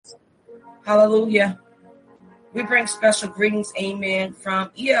Hallelujah. We bring special greetings, amen,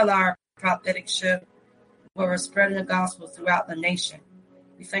 from ELR Prophetic Shift, where we're spreading the gospel throughout the nation.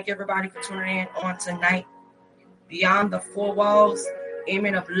 We thank everybody for tuning in on tonight. Beyond the four walls,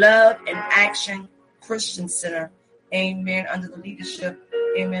 amen, of Love and Action Christian Center, amen, under the leadership,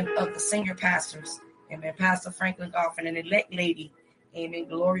 amen, of the senior pastors, amen, Pastor Franklin Goffin and elect lady, amen,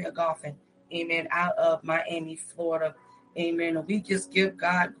 Gloria Goffin, amen, out of Miami, Florida, amen. And we just give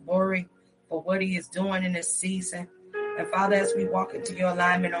God glory for what he is doing in this season. And Father, as we walk into your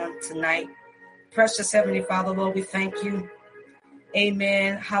alignment on tonight, precious Heavenly Father, Lord, we thank you,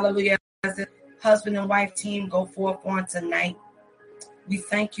 amen, hallelujah, as the husband and wife team go forth on tonight. We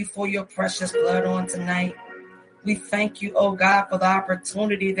thank you for your precious blood on tonight. We thank you, oh God, for the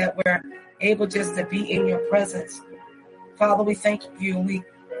opportunity that we're able just to be in your presence. Father, we thank you. We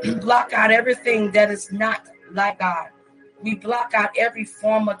block out everything that is not like God. We block out every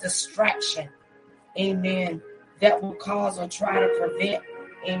form of distraction, amen, that will cause or try to prevent,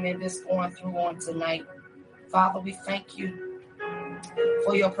 amen, this going through on tonight. Father, we thank you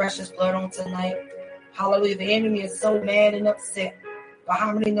for your precious blood on tonight. Hallelujah. The enemy is so mad and upset. But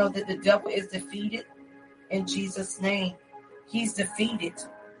how many know that the devil is defeated? In Jesus' name, he's defeated.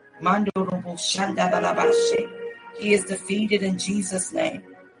 He is defeated in Jesus' name.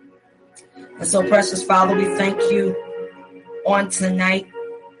 And so, precious Father, we thank you on tonight.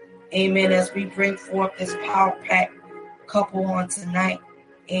 Amen. As we bring forth this power pack couple on tonight.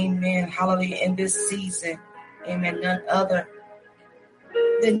 Amen. Hallelujah. In this season. Amen. None other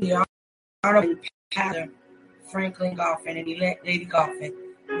than the honorable Pastor Franklin Goffin and elect Lady Goffin.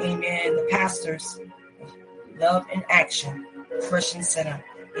 Amen. The pastors of Love and Action Christian Center.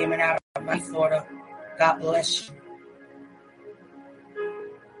 Amen. Out of Miami, Florida. God bless you.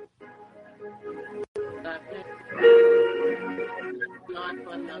 God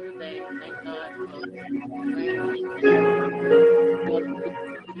for another day. Thank God for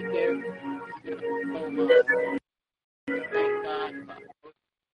thank God for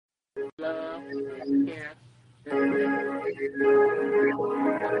love and care.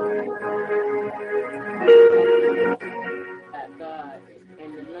 That God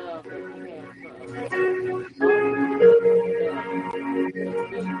and the love that He has for us.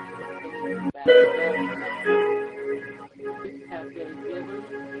 We have been given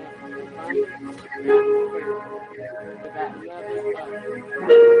an abundance about loving others.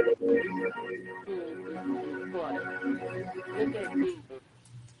 Is important. Look at Jesus'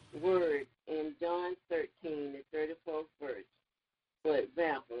 word in John 13, the 34th verse, for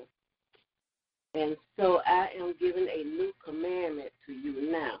example. And so I am giving a new commandment to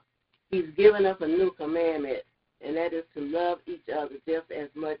you now. He's given us a new commandment, and that is to love each other just as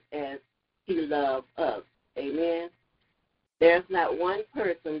much as he loved us. Amen. There's not one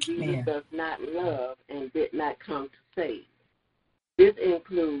person Jesus does not love and did not come to save. This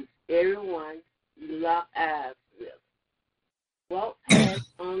includes everyone you lock eyes with. Walk past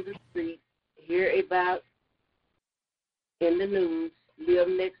on the street, hear about in the news, live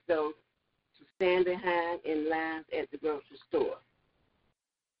next door, to stand behind in lines at the grocery store.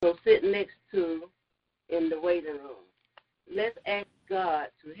 So sit next to in the waiting room. Let's ask God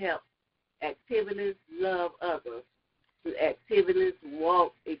to help activities love others, to activities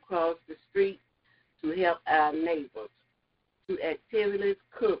walk across the street to help our neighbors, to activities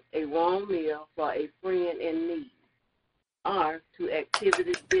cook a warm meal for a friend in need, or to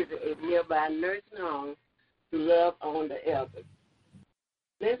activities visit a nearby nursing home to love on the elders.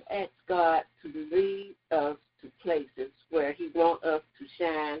 Let's ask God to lead us to places where he wants us to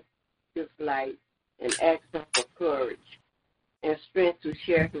shine his light and ask him for courage and strength to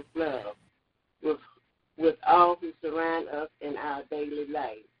share his love with all who surround us in our daily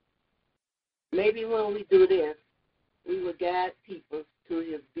life. Maybe when we do this, we will guide people to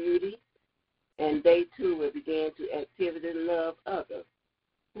his beauty, and they too will begin to actively love others.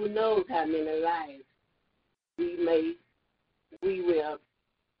 Who knows how many lives we will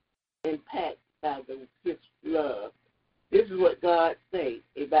impact by his love. This is what God says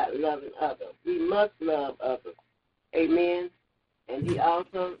about loving others. We must love others. Amen. And he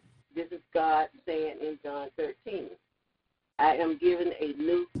also, this is God saying in John 13, I am giving a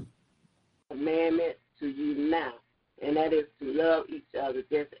new commandment to you now, and that is to love each other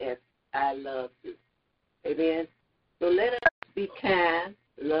just as I love you. Amen. So let us be kind,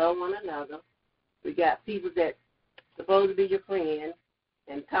 love one another. We got people that supposed to be your friend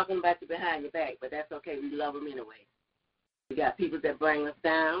and talking about you behind your back, but that's okay. We love them anyway. We got people that bring us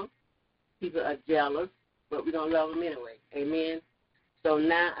down. People are jealous, but we don't love them anyway. Amen. So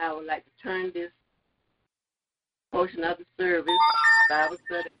now I would like to turn this portion of the service, Bible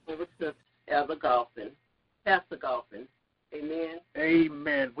study, over to Elder Golphin, Pastor Golphin. Amen.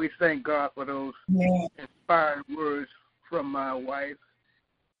 Amen. We thank God for those inspired words from my wife,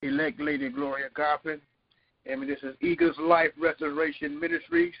 elect Lady Gloria Golphin. And this is Eagles Life Restoration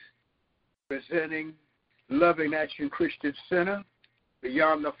Ministries, presenting Loving Action Christian Center,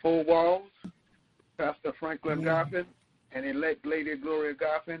 Beyond the Four Walls, Pastor Franklin Golphin and elect Lady Gloria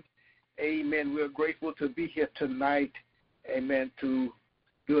Golphin. Amen. We're grateful to be here tonight, amen, to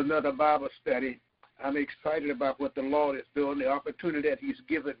do another Bible study. I'm excited about what the Lord is doing, the opportunity that he's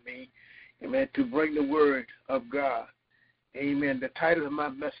given me, amen, to bring the word of God. Amen. The title of my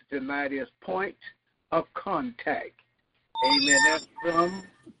message tonight is Point of Contact. Amen. That's from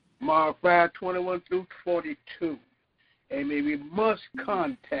Mark 5:21 through 42. Amen. We must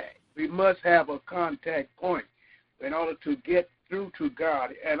contact. We must have a contact point in order to get through to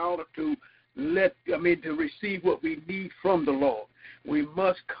God, in order to to receive what we need from the Lord. We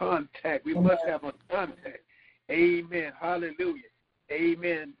must contact. We must have a contact. Amen. Hallelujah.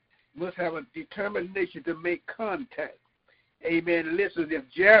 Amen. We must have a determination to make contact. Amen. Listen, if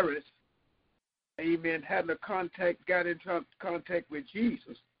Jairus, amen, had a contact, got into contact with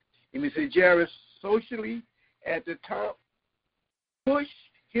Jesus, amen, so Jairus socially at the top pushed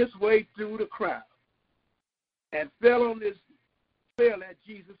his way through the crowd and fell at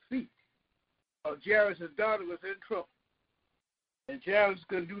Jesus' feet. Jairus' daughter was in trouble. And Jairus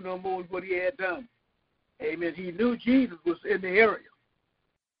couldn't do no more than what he had done. Amen. He knew Jesus was in the area.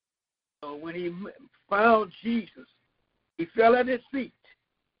 So when he found Jesus, he fell at his feet.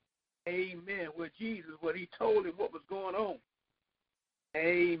 Amen. With Jesus, when he told him what was going on.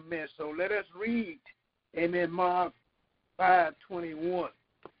 Amen. So let us read, amen, Mark 5:21.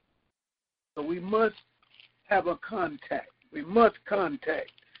 So we must have a contact. We must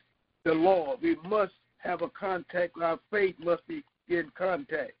contact the Lord. We must have a contact. Our faith must be in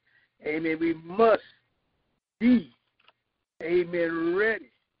contact. Amen. We must be, amen,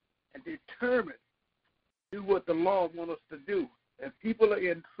 ready and determined to do what the Lord wants us to do. If people are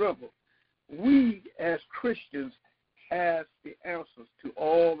in trouble, we as Christians have the answers to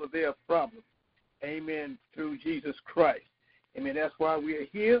all of their problems. Amen. Through Jesus Christ. Amen. That's why we are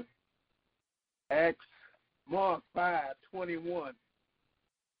here. Mark 5:21.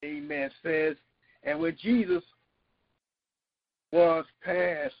 Amen. Says, and when Jesus was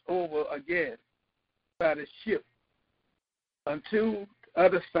passed over again by the ship unto the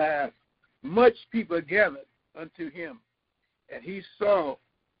other side, much people gathered unto him. And he saw,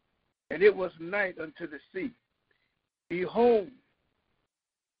 and it was night unto the sea. Behold,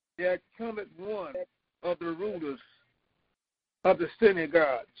 there cometh one of the rulers of the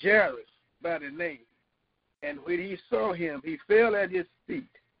synagogue, Jairus by the name. And when he saw him, he fell at his feet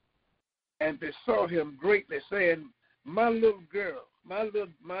and besought him greatly, saying, my little girl, my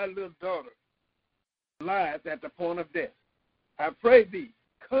little daughter lieth at the point of death. I pray thee,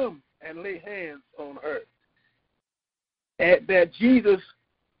 come and lay hands on her, and that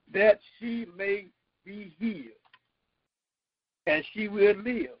she may be healed, and she will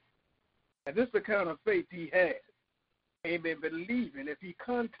live. And this is the kind of faith he had. Amen. Believing if he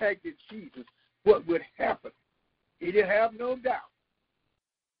contacted Jesus, what would happen? He didn't have no doubt.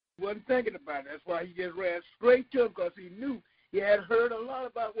 He wasn't thinking about it. That's why he just ran straight to him, because he knew he had heard a lot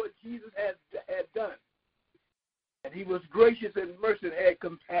about what Jesus had done. And he was gracious and merciful and had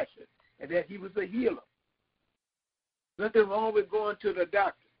compassion, and that he was a healer. Nothing wrong with going to the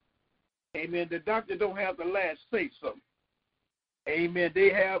doctor. Amen. The doctor don't have the last say so. Amen.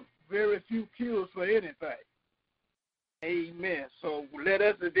 They have very few cures for anything. Amen. So let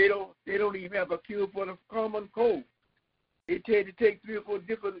us. They don't even have a cure for the common cold. They tell you to take 3 or 4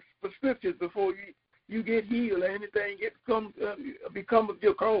 different prescriptions before you get healed or anything become of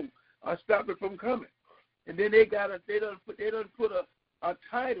your cold or stop it from coming. And then they done put a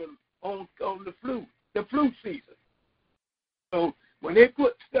title on the flu season. So when they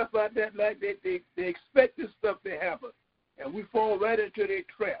put stuff out there like that, they expect this stuff to happen, and we fall right into their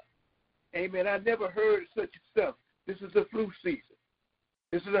trap. Amen. I never heard of such stuff. This is the flu season.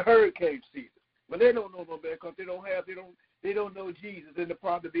 This is a hurricane season. But they don't know no better because they don't know Jesus and the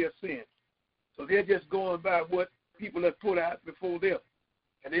pardon of their sins. So they're just going by what people have put out before them,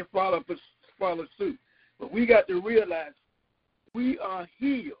 and they follow suit. But we got to realize we are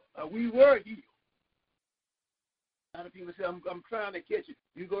healed. We were healed. A lot of people say, I'm trying to catch it.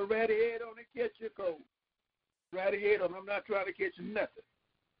 You go right ahead on and catch your cold. Right ahead on. I'm not trying to catch nothing.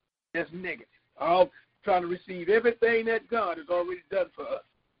 That's negative. I'm trying to receive everything that God has already done for us.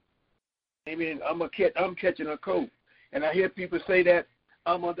 Amen. I'm catching a cold. And I hear people say that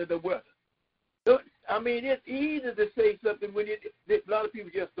I'm under the weather. I mean, it's easy to say something when a lot of people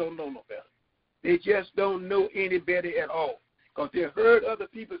just don't know no better. They just don't know any better at all because they heard other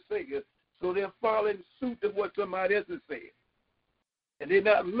people say it, so they're following suit to what somebody else is saying. And they're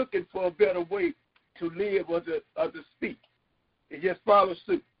not looking for a better way to live or to speak. They just follow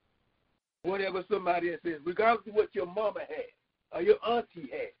suit. Whatever somebody else says, regardless of what your mama had or your auntie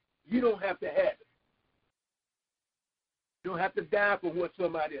had, you don't have to have it. You don't have to die for what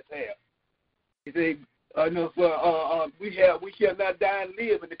somebody else has. He said, we shall not die and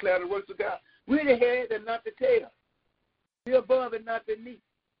live and declare the works of God. We're the head and not the tail. We're above and not beneath.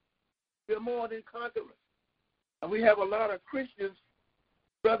 We're more than conquerors. And we have a lot of Christians,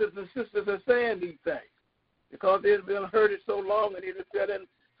 brothers and sisters, are saying these things because they've been heard it so long and they've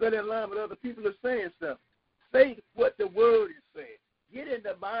fell in line with other people are saying stuff. Say what the word is saying. Get in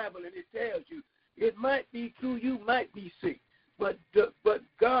the Bible and it tells you. It might be true, you might be sick, but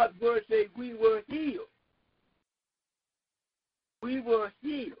God's word says we were healed. We were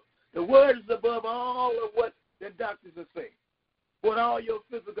healed. The word is above all of what the doctors are saying, what all your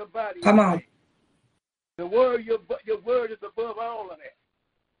physical body is saying. The word, your word is above all of that.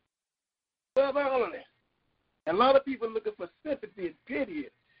 Above all of that. And a lot of people are looking for sympathy and pity.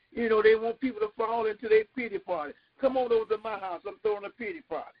 You know, they want people to fall into their pity party. Come on over to my house. I'm throwing a pity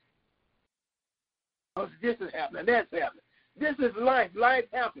party. This is happening. That's happening. This is life. Life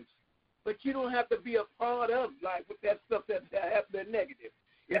happens. But you don't have to be a part of life with that stuff that happens negative.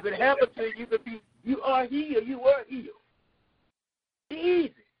 If it happens to you, you are healed. You were healed.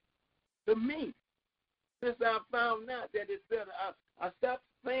 Easy. To me, since I found out that it's better, I stopped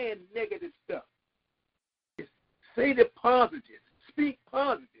saying negative stuff. Say the positive. Speak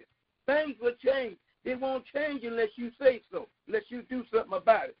positive. Things will change. They won't change unless you say so, unless you do something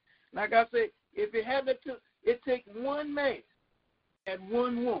about it. Like I said, if it happened to, it takes one man and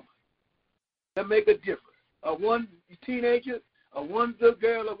one woman to make a difference. One teenager, one little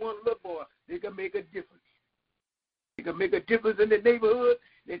girl, or one little boy, they can make a difference. They can make a difference in the neighborhood.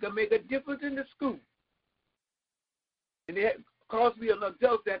 They can make a difference in the school. And because we are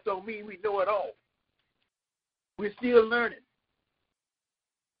adults, that don't mean we know it all. We're still learning.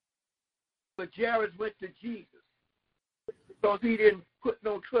 But Jairus went to Jesus because he didn't put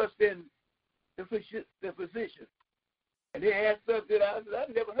no trust in the physician. And they asked us that I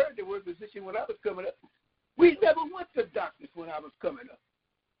never heard the word physician when I was coming up. We never went to doctors when I was coming up.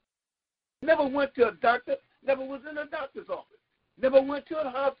 Never went to a doctor, never was in a doctor's office, never went to a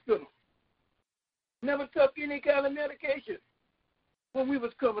hospital, never took any kind of medication when we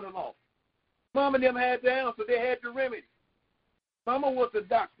was coming along. Mama and them had the answer, they had the remedy. Mama was a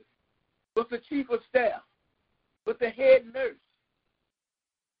doctor, was the chief of staff, was the head nurse.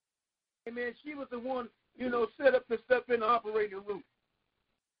 Amen. She was the one, set up the stuff in the operating room.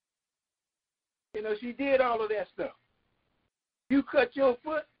 She did all of that stuff. You cut your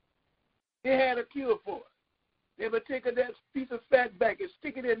foot, they had a cure for it. They would take that piece of fat back and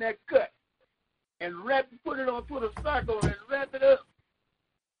stick it in that cut and put a sock on it and wrap it up.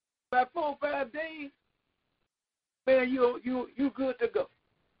 About 4 or 5 days, man, you good to go.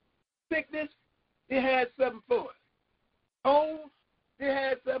 Sickness, they had something for it. Cold, they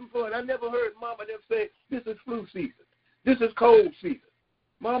had something for it. I never heard Mama them say, this is flu season. This is cold season.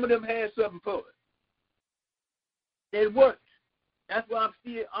 Mama them had something for it. It worked. That's why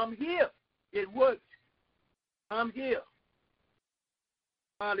I'm here. It worked. I'm here.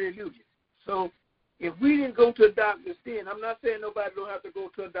 Hallelujah. So if we didn't go to a doctor then, I'm not saying nobody don't have to go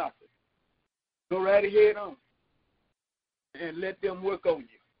to a doctor. Go right ahead on and let them work on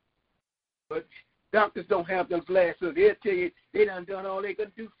you. But doctors don't have those glasses. They'll tell you they done all they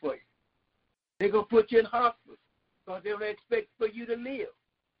can do for you. They're going to put you in hospital because they don't expect for you to live.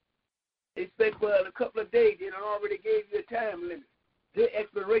 They expect for a couple of days. They done already gave you a time limit. Their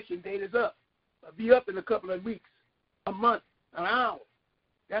expiration date is up. It'll be up in a couple of weeks, a month, an hour.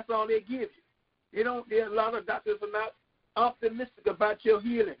 That's all they give you. A lot of doctors are not optimistic about your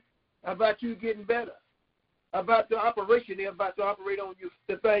healing, about you getting better, about the operation they're about to operate on you,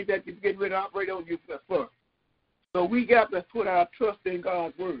 the thing that you're getting ready to operate on you for. So we got to put our trust in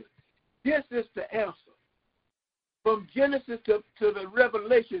God's word. This is the answer. From Genesis to the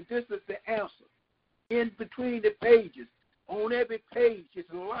Revelation, this is the answer. In between the pages, on every page is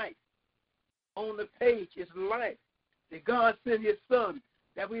life. On the page is life. That God sent his son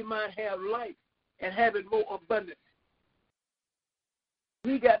that we might have life and have it more abundantly.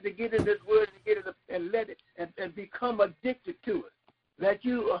 We got to get in this word and get it and let it and become addicted to it. That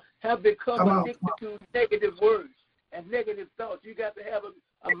you have become addicted to negative words and negative thoughts. You got to have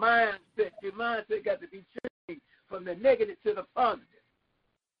a mindset. Your mindset got to be changed from the negative to the positive.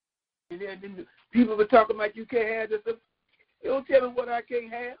 And then people were talking about you can't have this. You don't tell me what I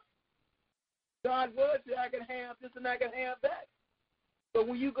can't have. God's word says I can have this and I can have that. But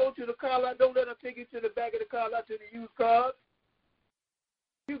when you go to the car lot, don't let them take you to the back of the car lot to the used cars.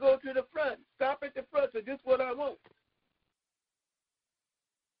 You go to the front. Stop at the front. Say, this is what I want.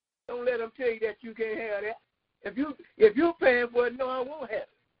 Don't let them tell you that you can't have that. If you're paying for it, no, I won't have it.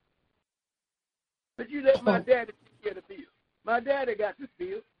 But you let my daddy get the bill. My daddy got the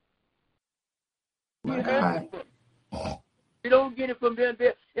bill. My God. You don't get it from them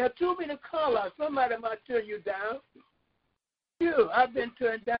there. There are too many car lots. Somebody might turn you down. I've been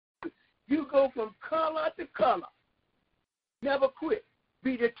turned down. You go from car lot to car lot. Never quit.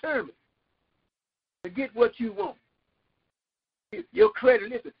 Be determined to get what you want. Your credit,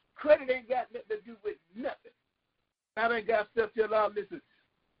 listen, credit ain't got nothing to do with nothing. I done got stuff to allow, listen,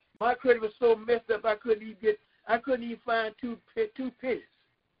 my credit was so messed up I couldn't even find two pennies.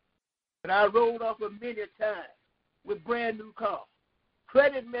 But I rolled off a many times with brand new cars.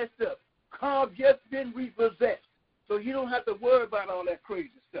 Credit messed up. Car just been repossessed. So you don't have to worry about all that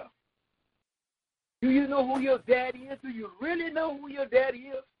crazy stuff. Do you know who your daddy is? Do you really know who your daddy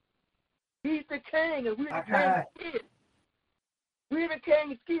is? He's the king, and we're the king's kids. We're the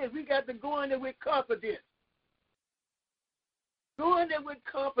king's kids. We got to go in there with confidence. Go in there with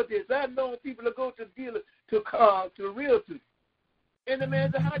confidence. I've known people to go to dealers, to realtors. And the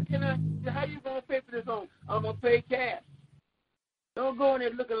man said, how you going to pay for this home? I'm going to pay cash. Don't go in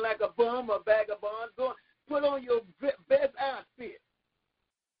there looking like a bum or a vagabond. Go put on your best outfit.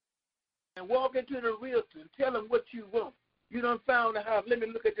 And walk into the realtor and tell them what you want. You done found the house. Let me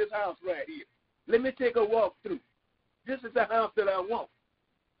look at this house right here. Let me take a walk through. This is the house that I want.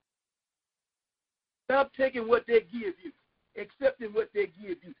 Stop taking what they give you, accepting what they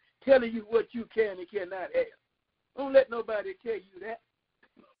give you, telling you what you can and cannot have. Don't let nobody tell you that.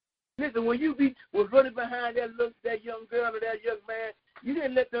 Listen, when you was running behind that young girl or that young man, you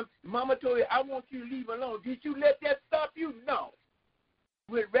didn't let them. Mama told you, I want you to leave alone. Did you let that stop you? No.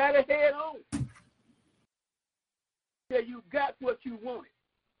 Went right ahead on. Till you got what you wanted.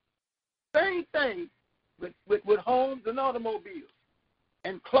 Same thing with homes and automobiles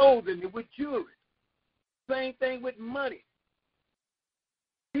and clothing and with jewelry. Same thing with money.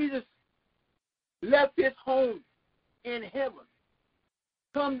 Jesus left his home in heaven.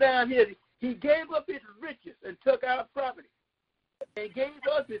 Come down here. He gave up his riches and took our property and gave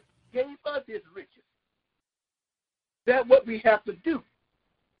us his riches. That's what we have to do.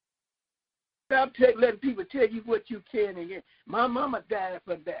 Stop letting people tell you what you can and can't. My mama died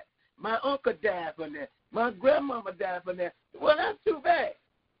for that. My uncle died for that. My grandmama died for that. Well, that's too bad.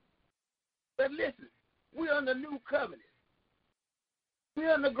 But listen, we're on the new covenant.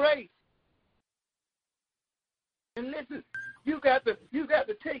 We're on the grace. And listen, you got to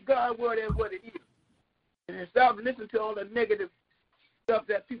take God's word as what it is. And stop listening to all the negative stuff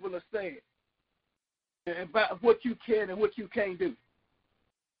that people are saying about what you can and what you can't do.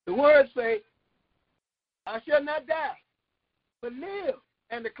 The word say, I shall not die, but live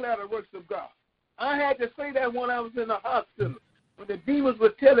and declare the works of God. I had to say that when I was in the hospital. When the demons were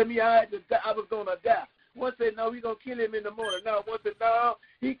telling me I was going to die. One said, no, we're going to kill him in the morning. No, one said, no,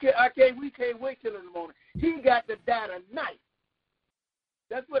 we can't wait till in the morning. He got to die tonight.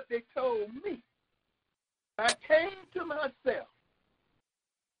 That's what they told me. I came to myself.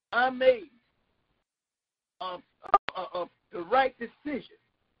 I made the right decision.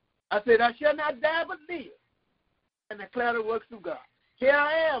 I said, I shall not die but live and declare the works of God. Here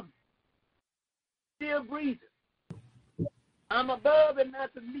I am, still breathing. I'm above and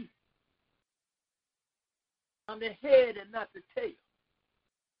not beneath. I'm the head and not the tail.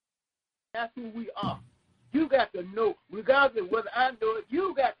 That's who we are. You got to know, regardless of whether I know it,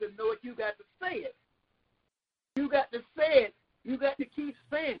 you got to know it, you got to say it. You got to say it, you got to keep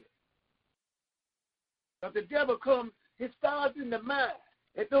saying it. But the devil comes, it starts in the mind.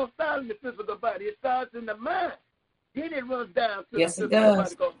 It don't start in the physical body, it starts in the mind. Then it runs down to the physical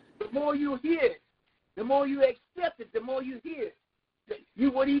body. The more you hear it, the more you accept it, the more you hear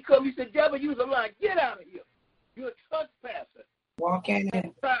it. When he comes, he said, devil, you's a lie. Get out of here. You're a trespasser. Walk in.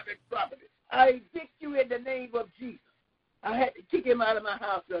 Private property. I evict you in the name of Jesus. I had to kick him out of my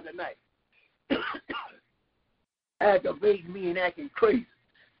house the other night. Aggravating me and acting crazy.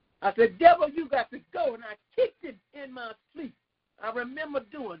 I said, devil, you got to go. And I kicked him in my sleep. I remember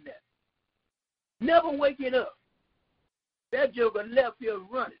doing that. Never waking up. That joker left here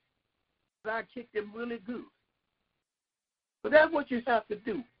running. But I kicked him really good. But that's what you have to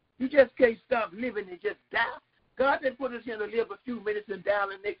do. You just can't stop living and just die. God didn't put us here to live a few minutes and die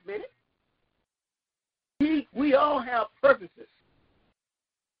the next minute. We all have purposes.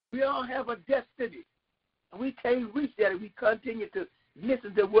 We all have a destiny. And we can't reach that if we continue to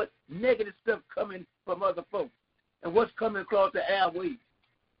listen to what negative stuff coming from other folks and what's coming across the airways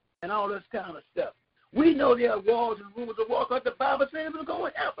and all this kind of stuff. We know there are wars and rumors of war because the Bible says it's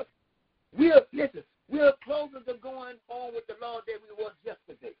going to happen. We're closer to going on with the Lord than we was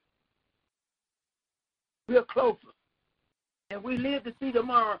yesterday. We're closer. And we live to see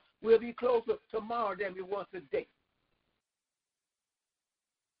tomorrow, we'll be closer tomorrow than we was today.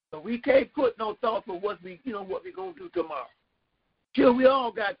 So we can't put no thought for what we're going to do tomorrow. Sure, we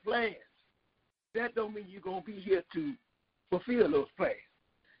all got plans. That don't mean you're going to be here to fulfill those plans.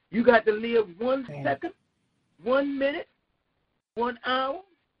 You got to live 1 second, 1 minute, 1 hour,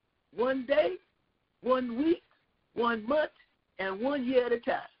 1 day, 1 week, 1 month, and 1 year at a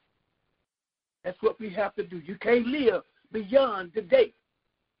time. That's what we have to do. You can't live beyond today.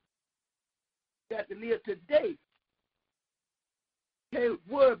 You got to live today. You can't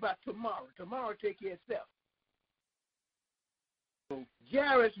worry about tomorrow. Tomorrow take care of itself. So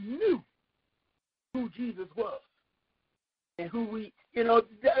Jairus knew who Jesus was and who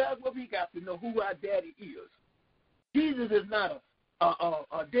that's what we got to know, who our daddy is. Jesus is not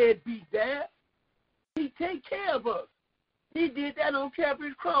a deadbeat dad. He take care of us. He did that on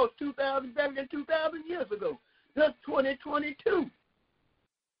Calvary's cross 2,000 years ago. Just 2022.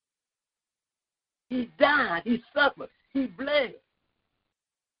 He died. He suffered. He bled.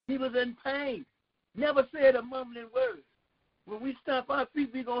 He was in pain. Never said a mumbling word. When we stomp our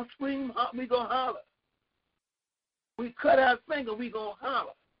feet, we're going to scream, we're going to holler. We cut our finger, we're going to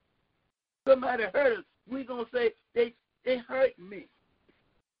holler. Somebody hurt us, we're going to say, they hurt me.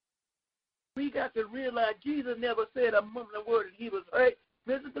 We got to realize Jesus never said a mumbling word, and he was hurt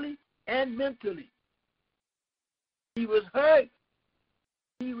physically and mentally. He was hurt.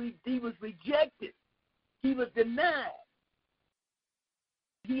 He was rejected. He was denied.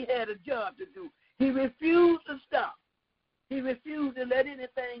 He had a job to do. He refused to stop. He refused to let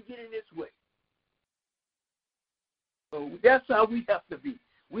anything get in his way. So that's how we have to be.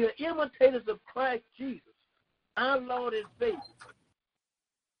 We are imitators of Christ Jesus, our Lord and Savior.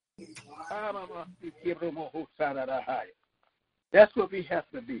 That's what we have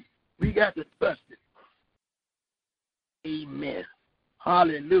to be. We got to trust it. Amen.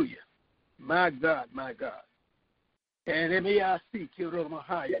 Hallelujah. My God, my God. And let me ask you,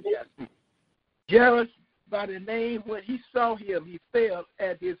 Jairus, by the name, when he saw him, he fell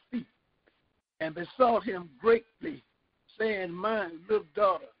at his feet and besought him greatly, saying, my little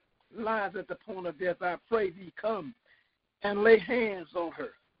daughter lies at the point of death. I pray thee come and lay hands on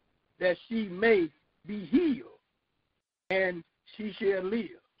her, that she may be healed, and she shall live.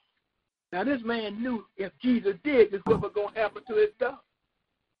 Now, this man knew if Jesus did, this was going to happen to his daughter.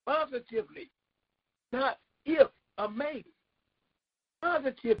 Positively. Not if or maybe.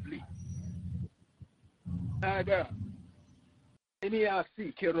 Positively. My God. And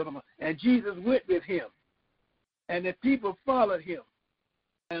Jesus went with him, and the people followed him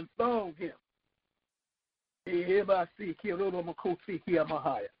and followed him.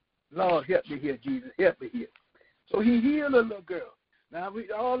 Lord, help me here, Jesus. Help me here. So he healed a little girl. Now,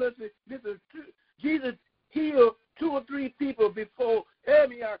 Jesus healed 2 or 3 people before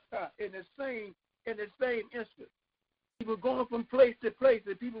Amiach in the same instant. He was going from place to place,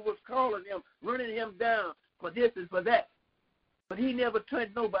 and people was calling him, running him down for this and for that. But he never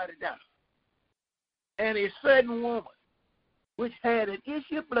turned nobody down. And a certain woman, which had an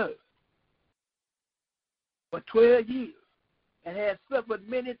issue of blood for 12 years, and had suffered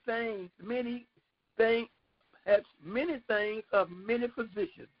many things of many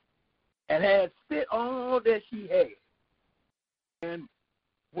physicians, and had spent all that she had, and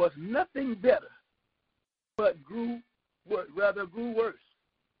was nothing better, but grew worse.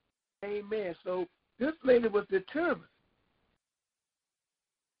 Amen. So this lady was determined.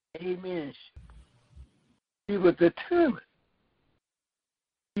 Amen. She was determined.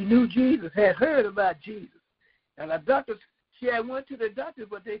 She knew Jesus, had heard about Jesus. And she had went to the doctor,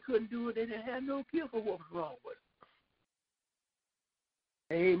 but they couldn't do it. They didn't have no cure for what was wrong with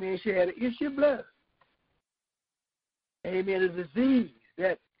her. Amen. She had an issue of blood. Amen. A disease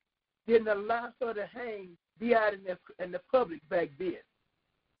that didn't allow her to be out in the public back then.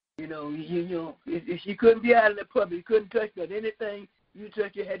 If she couldn't be out in the public, you couldn't touch her. Anything you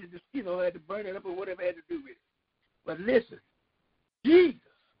touch, you had to just, had to burn it up or whatever had to do with it. But listen, Jesus,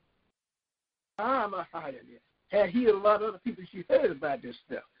 had healed a lot of other people. She heard about this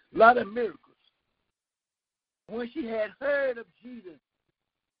stuff, a lot of miracles. When she had heard of Jesus,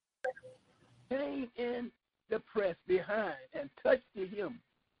 came in the press behind and touched him.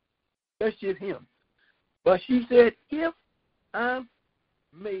 But she said, if I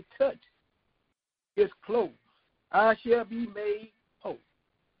may touch his clothes, I shall be made whole.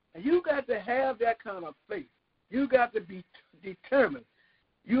 And you got to have that kind of faith. You got to be determined.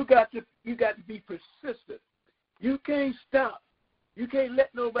 You got to be persistent. You can't stop. You can't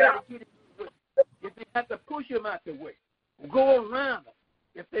let nobody get in your way. If they have to push them out the way, go around them.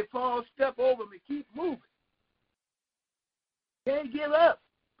 If they fall, step over them and keep moving. Can't give up.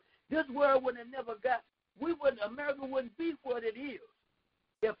 This world would have never got. America wouldn't be what it is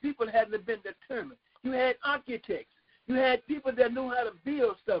if people hadn't been determined. You had architects. You had people that knew how to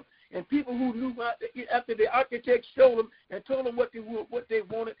build stuff, and people who knew how to, after the architects showed them and told them what they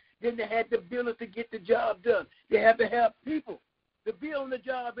wanted, then they had to build it to get the job done. They had to have people to be on the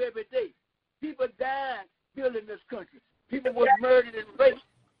job every day. People died building this country. People were murdered and raped.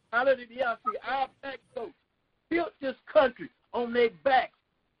 Hallelujah. See, our black folks built this country on their backs,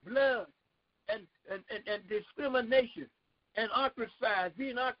 blood, and discrimination, and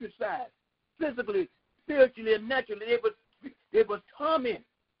being ostracized, physically, spiritually, and naturally. They was tormented.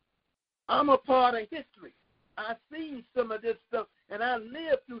 I'm a part of history. I've seen some of this stuff, and I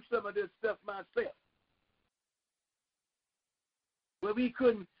lived through some of this stuff myself. Where we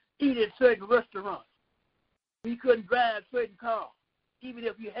couldn't eat at certain restaurants. We couldn't drive certain cars. Even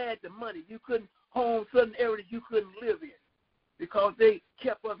if you had the money, you couldn't home certain areas you couldn't live in because they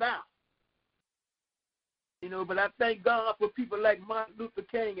kept us out. But I thank God for people like Martin Luther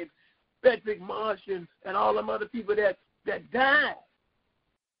King and Frederick Marsh and all them other people that died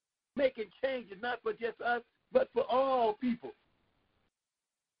making changes, not for just us, but for all people.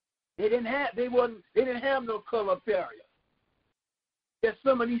 They didn't have no color barrier. There's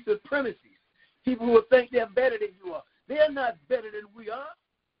some of these supremacies, people who think they're better than you are. They're not better than we are.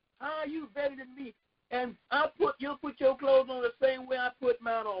 How are you better than me? And you'll put your clothes on the same way I put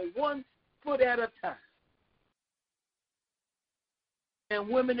mine on, 1 foot at a time. And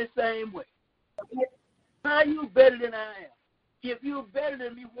women the same way. How are you better than I am? If you're better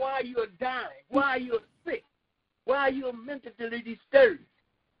than me, why are you dying? Why are you sick? Why are you mentally disturbed?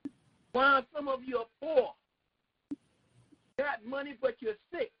 Why are some of you poor? Got money, but you're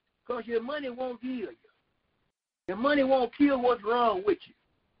sick because your money won't heal you. Your money won't kill what's wrong with you.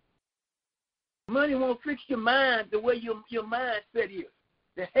 Money won't fix your mind the way your mindset is.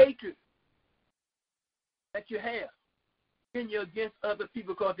 The hatred that you have in you against other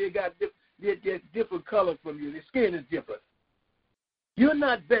people because they're different colors from you. Their skin is different. You're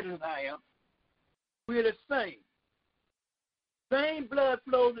not better than I am. We're the same. Same blood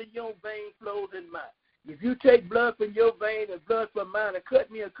flows in your vein, flows in mine. If you take blood from your vein and blood from mine and cut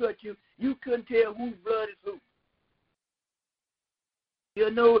me or cut you, you couldn't tell whose blood is who.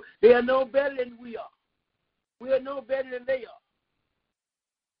 They are no better than we are. We are no better than they are.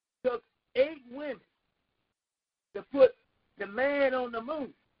 It took 8 women to put the man on the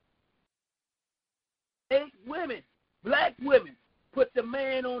moon. 8 women, black women, put the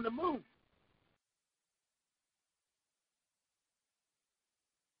man on the moon.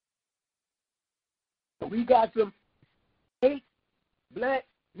 We got some 8 black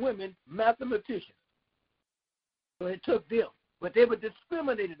women mathematicians. So it took them. But they were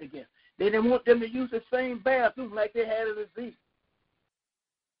discriminated against. They didn't want them to use the same bathroom like they had in the sea.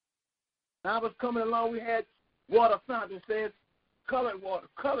 I was coming along, we had water fountains, says colored water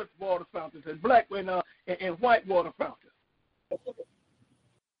fountains, and black and white water fountains.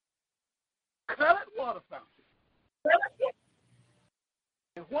 Colored water fountains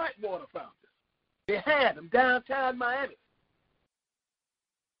and white water fountains. They had them downtown Miami.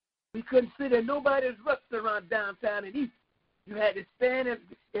 We couldn't sit in nobody's restaurant downtown and eat. You had to stand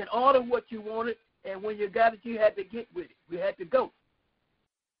and order what you wanted, and when you got it, you had to get with it. We had to go.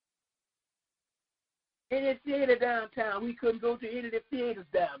 Any theater downtown, we couldn't go to any of the theaters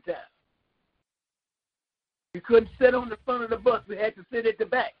downtown. We couldn't sit on the front of the bus. We had to sit at the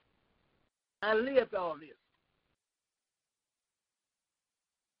back. I lived all this.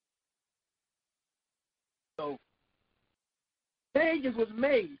 So changes was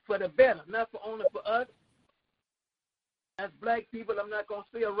made for the better, not only for us. As black people, I'm not going to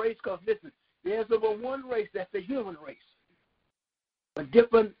say a race because, listen, there's over one race, that's the human race. A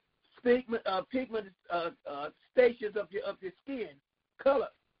different pigment stations of your skin, color,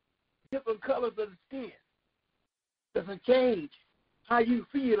 different colors of the skin. Doesn't change how you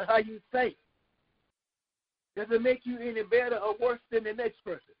feel or how you think. Doesn't make you any better or worse than the next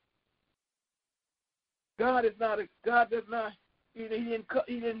person. God does not. He didn't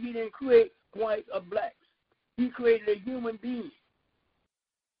create white or black. He created a human being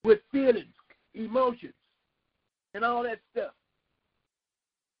with feelings, emotions, and all that stuff.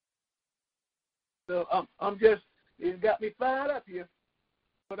 So it got me fired up here.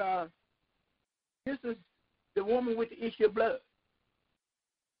 But this is the woman with the issue of blood.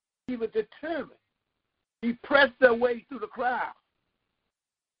 She was determined. She pressed her way through the crowd.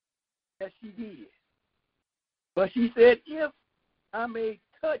 As she did. But she said, if I may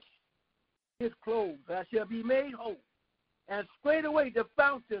touch his clothes, I shall be made whole. And straightway the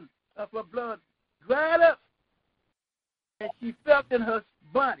fountain of her blood dried up, and she felt in her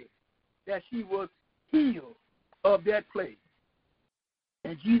body that she was healed of that plague.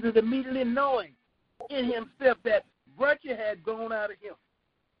 And Jesus, immediately knowing in himself that virtue had gone out of him,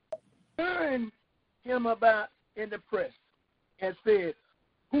 turned him about in the press and said,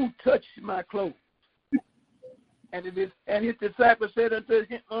 who touched my clothes? And his disciples said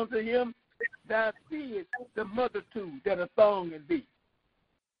unto him, thou seest the multitude that are thronging thee.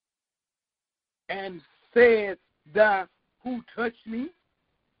 And said, thou who touched me?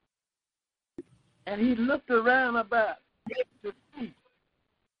 And he looked around about to see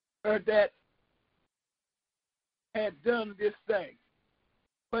her that had done this thing.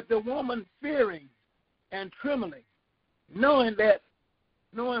 But the woman, fearing and trembling, knowing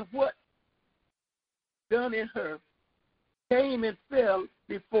what done in her, came and fell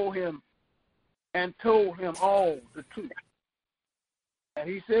before him and told him all the truth. And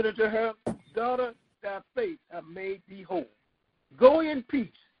he said unto her, daughter, thy faith hath made thee whole. Go in peace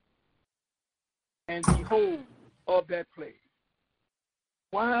and be whole of that plague.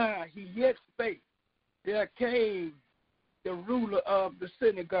 While he yet spake, there came the ruler of the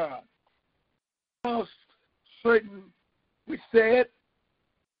synagogue, certain which said,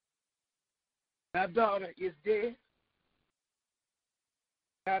 thy daughter is dead.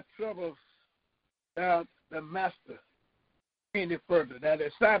 Thou troubles thou the master any further. Now the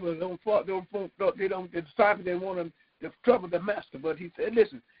disciples the disciples they want him to trouble the master. But he said,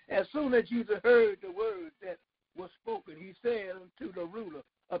 listen, as soon as Jesus heard the words that were spoken, he said unto the ruler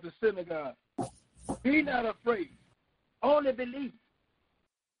of the synagogue, be not afraid, only believe.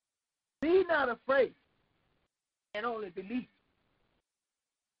 Be not afraid, and only believe.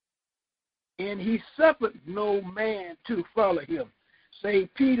 And he suffered no man to follow him,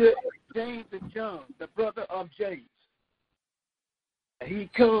 save Peter, James, and John, the brother of James. And he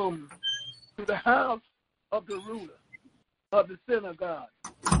come to the house of the ruler of the synagogue,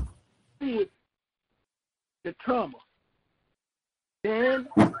 see the trauma. Then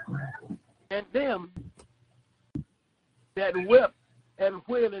and them that wept and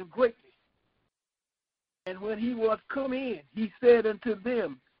wailing greatly. And when he was come in, he said unto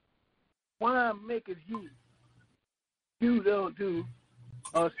them, why maketh you don't do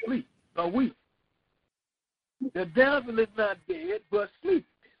sleep or weep? The damsel is not dead, but sleep.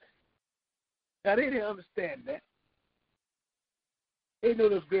 Now they didn't understand that. They know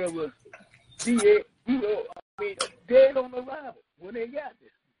this girl was dead, dead on arrival when they got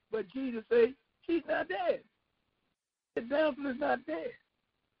this. But Jesus said, she's not dead. The damsel is not dead,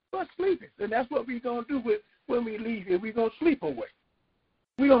 but sleeping. And that's what we're going to do when we leave here. We're going to sleep away.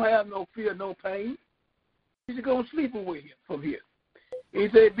 We don't have no fear, no pain. He's going to sleep away from here. He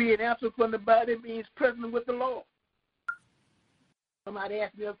said being absent from the body means present with the Lord. Somebody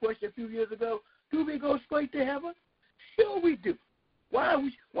asked me a question a few years ago, do we go straight to heaven? Sure we do.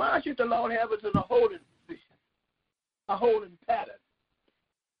 Why should the Lord have us in a holding position, a holding pattern?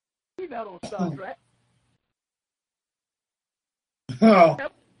 He's not on Star Trek. Oh.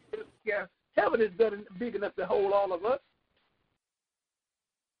 Heaven is big enough to hold all of us.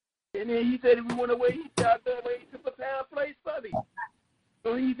 And then he said if we went away, he's out there waiting to prepare a place for thee.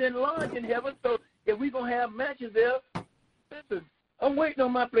 So he's enlarged in heaven. So if we're going to have matches there, listen, I'm waiting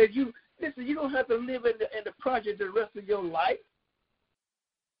on my place. You don't have to live in the project the rest of your life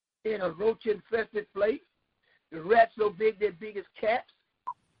in a roach-infested place. The rats so big they're big as cats.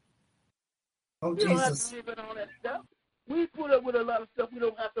 Oh, you don't have Jesus. to live in all that stuff. We put up with a lot of stuff we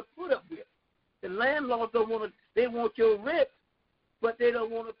don't have to put up with. The landlords don't want to, they want your rent, but they don't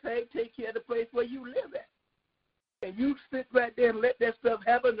want to take care of the place where you live at. And you sit right there and let that stuff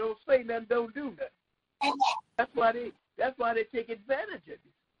happen, don't say nothing, don't do nothing. That's why they take advantage of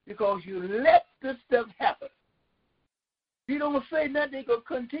you, because you let the stuff happen. If you don't say nothing, they're going to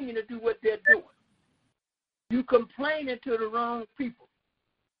continue to do what they're doing. You complaining to the wrong people.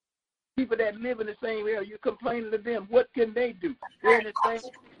 People that live in the same area, you complaining to them. What can they do? They're in the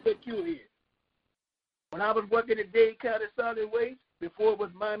same that you're in. When I was working at Dade County Solid Waste, before it was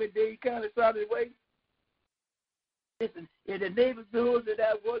Miami-Dade County Solid Waste, listen, in the neighborhoods that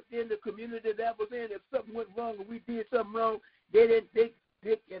I worked in, the community that I was in, if something went wrong or we did something wrong, if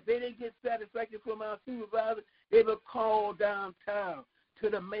they didn't get satisfaction from our supervisor, they would call downtown to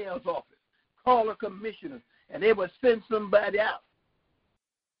the mayor's office, call a commissioner, and they would send somebody out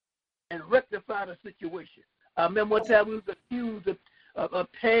and rectify the situation. I remember one time we was accused a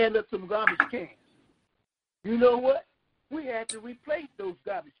pan of some garbage cans. You know what? We had to replace those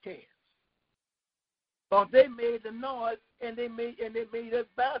garbage cans. Because they made the noise and they made us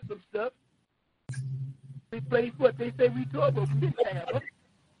buy some stuff. Replace what they say we talk about. We didn't have them.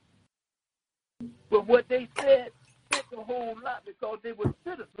 But what they said fit a whole lot because they were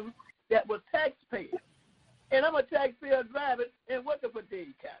citizens that were taxpayers. And I'm a taxpayer driving and working for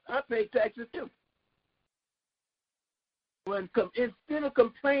Dade County. I pay taxes too. Instead of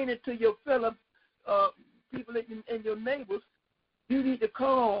complaining to your fellow people and your neighbors, you need to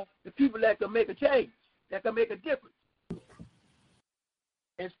call the people that can make a change, that can make a difference.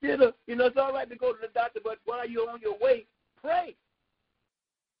 Instead of, it's all right to go to the doctor, but while you're on your way, pray.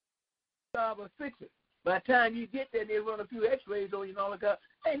 God will fix it. By the time you get there, they run a few x-rays on you and all that.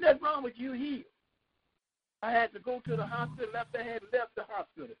 Ain't nothing wrong with you here. I had to go to the hospital after I had left the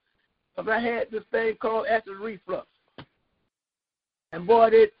hospital. Because I had this thing called acid reflux. And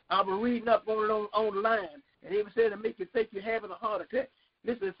boy, I was reading up on it online, and they said to make you think you're having a heart attack.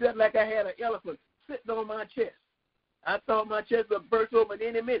 Listen, it felt like I had an elephant sitting on my chest. I thought my chest would burst open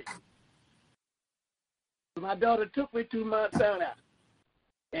any minute. So my daughter took me to Mount Sinai,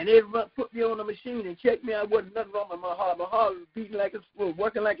 and they put me on the machine and checked me. I wasn't nothing wrong with my heart. My heart was beating like it was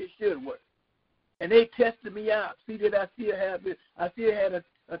working like it should work. And they tested me out, see that I still had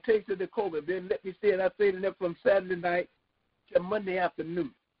a taste of the COVID. Then let me stay, and I stayed in there from Saturday night to Monday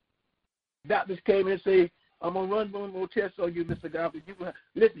afternoon. Doctors came in and say, I'm going to run one more test on you, Mr. Godfrey. You're going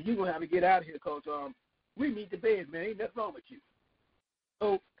to have to get out of here because we need the bed, man. Ain't nothing wrong with you.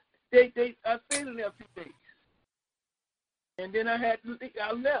 So I stayed in there a few days. And then I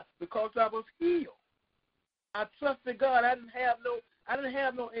left because I was healed. I trusted God. I didn't have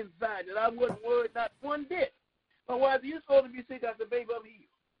no anxiety. I wasn't worried not one bit. My wife, you're supposed to be sick. I said, baby, I'm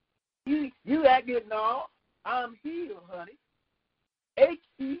healed. You acting, no, I'm healed, honey.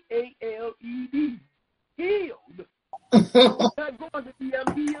 Healed. Healed. Not going to be,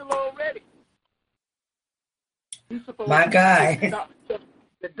 I'm healed already. My God.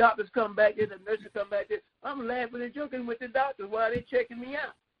 The doctors come back there, the nurses come back there. I'm laughing and joking with the doctors while they're checking me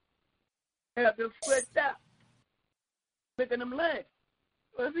out. Have them stretched out, making them laugh.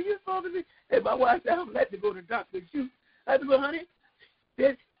 I said, you're supposed to be. Hey, my wife said, I'm glad to go to the doctor with you. I said, well, honey,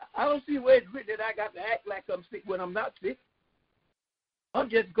 I don't see where it's written that I got to act like I'm sick when I'm not sick. I'm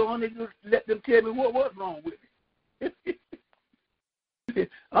just going to let them tell me what was wrong with me.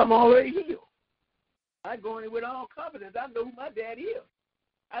 I'm already healed. I go in with all confidence. I know who my daddy is.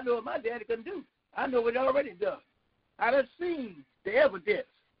 I know what my daddy can do. I know what he already done. I done seen the evidence.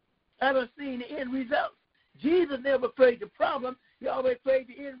 I done seen the end results. Jesus never prayed the problem. He always prayed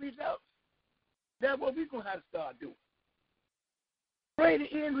the end results. That's what we're going to have to start doing. Pray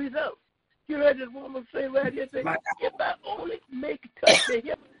the end results. You heard this woman say right here, say, if I only touch the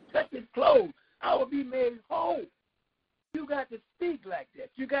hip, touch his clothes, I will be made whole. You got to speak like that.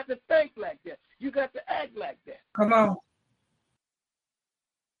 You got to think like that. You got to act like that. Come on.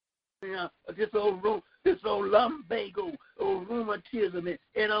 This old lumbago, old rheumatism,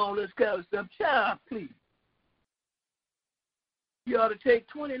 and all this kind of stuff. Child, please. You ought to take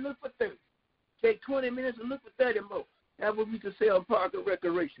 20 and look for 30. Take 20 minutes and look for 30 more. That's what we can say on Park and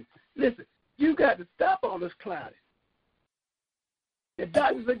Recreation. Listen, you got to stop all this clowning. The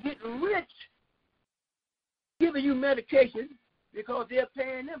doctors are getting rich, giving you medication because they're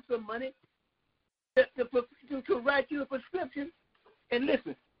paying them some money to write you a prescription. And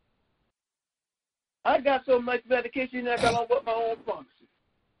listen, I got so much medication that I got to open my own pharmacy.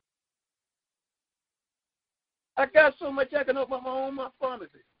 I got so much I can open my own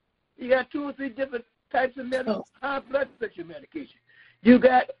pharmacy. You got 2 or 3 different types of medication, high blood pressure medication. You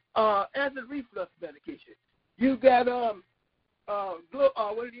got acid reflux medication. You got cholesterol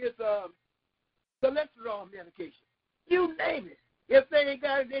medication. You name it. If they ain't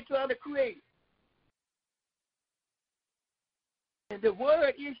got it, they try to create it. And the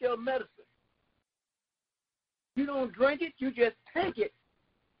word is your medicine. You don't drink it, you just take it.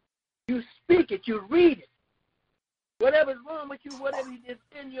 You speak it, you read it. Whatever's wrong with you, whatever is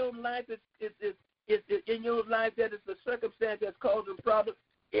in your life is in your life that is the circumstance that's causing problems.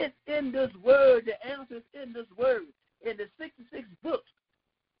 It's in this word. The answer is in this word. In the 66 books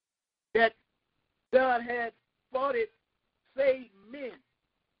that God had 40 saved men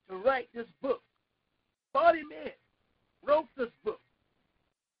to write this book. 40 men wrote this book.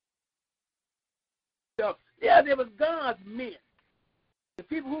 So, yeah, there was God's men. The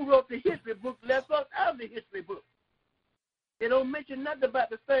people who wrote the history book left us out of the history book. They don't mention nothing about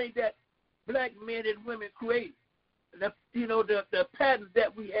the things that black men and women created. The patterns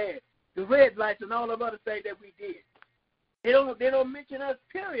that we had, the red lights and all of other things that we did. They don't mention us,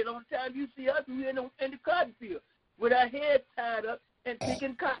 period. On the time you see us, we're in the cotton field with our heads tied up and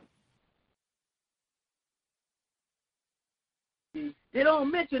picking cotton. See, they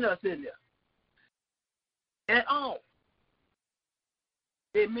don't mention us in there at all.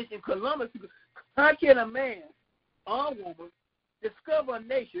 They mention Columbus. How can a man or woman discover a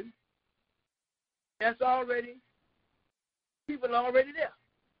nation that's already, people are already there?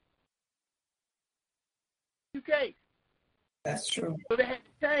 You can't. That's true. So they had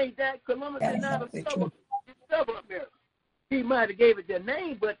to change that. Columbus That's did not exactly discover America. He might have gave it their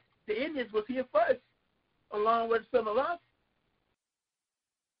name, but the Indians was here first, along with some of us.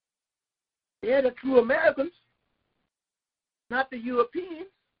 They're the true Americans, not the Europeans.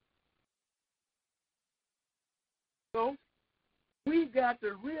 So we've got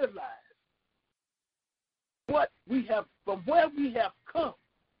to realize what we have, from where we have come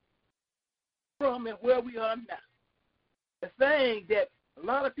from and where we are now. The thing that a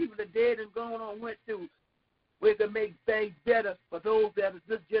lot of people that dead and gone on went through, we can make things better for those that are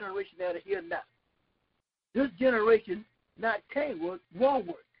this generation that are here now. This generation not can't work, won't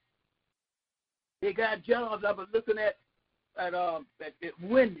work. They got jobs. I was looking at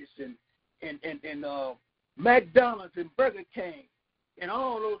Wendy's and McDonald's and Burger King and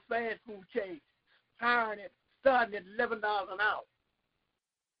all those fast food chains starting at $11 an hour.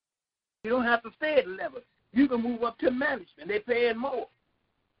 You don't have to stay at 11. You can move up to management. They're paying more.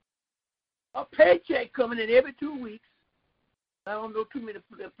 A paycheck coming in every 2 weeks. I don't know too many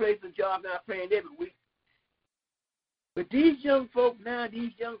places of jobs that are paying every week. But these young folk now,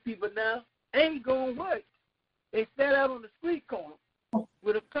 these young people now, ain't going to work. They stand out on the street corner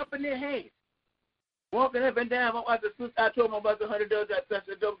with a cup in their hand, walking up and down. I told my brother $100. I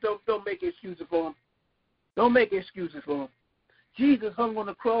said, don't make excuses for them. Don't make excuses for them. Jesus hung on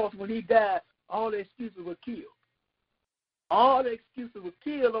the cross. When he died, all the excuses were killed. All the excuses were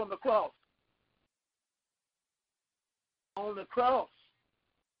killed on the cross. On the cross.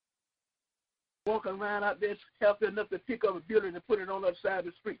 Walking around out there helping enough to pick up a building and put it on the other side of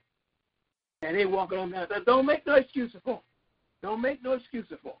the street. And they walking on that. Don't make no excuses for them. Don't make no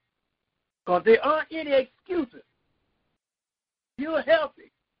excuses for them. Because there aren't any excuses. You're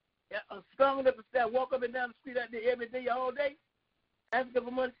healthy. Strong enough to walk up and down the street out there every day, all day, asking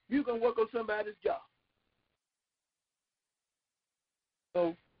for money, you can work on somebody's job.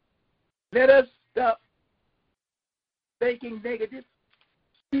 So let us stop thinking negative,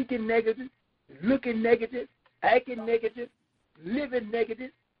 speaking negative, looking negative, acting negative, living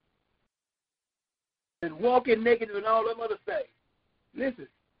negative, and walking negative and all them other things. Listen,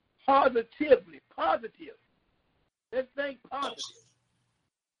 positively, positive. Let's think positive.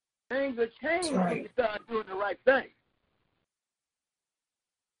 Things will change when you start doing the right thing.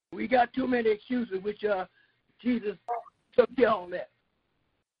 We got too many excuses, which Jesus took care on that.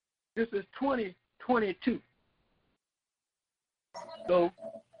 This is 2022. So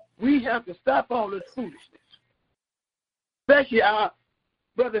we have to stop all this foolishness, especially our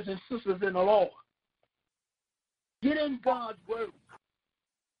brothers and sisters in the Lord. Get in God's word.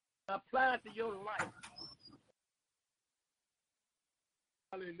 Apply it to your life.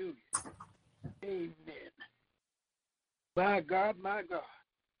 Hallelujah. Amen. My God, my God.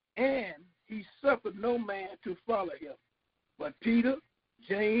 And he suffered no man to follow him, but Peter,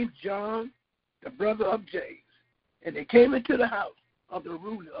 James, John, the brother of James. And they came into the house of the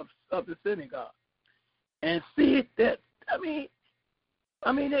ruler of the synagogue. And see that, I mean,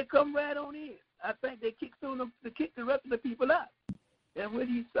 they come right on in. I think they kicked the rest of the people out. And when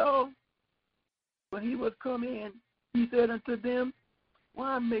he saw, when he was come in, he said unto them,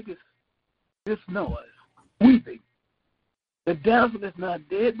 why maketh this noise, weeping? The damsel is not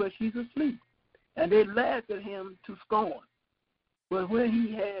dead, but she's asleep. And they laughed at him to scorn. But when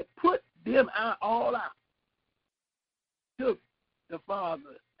he had put them all out, took the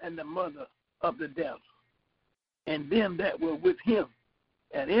father and the mother of the damsel, and them that were with him,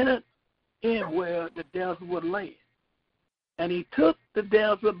 and entered in where the damsel was laying. And he took the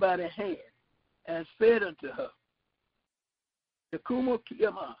damsel by the hand, and said unto her, Takuma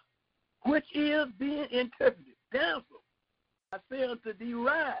Kiyama, which is being interpreted, damsel, I say unto thee,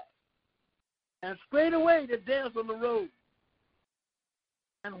 rise. And straightway the damsel arose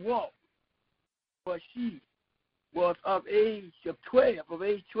and walked, for she was of age 12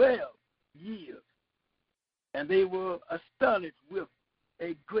 years. And they were astonished with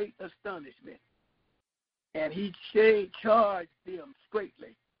a great astonishment. And he charged them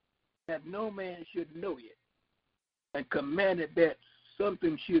straitly that no man should know it, and commanded that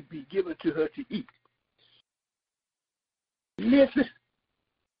something should be given to her to eat. Listen,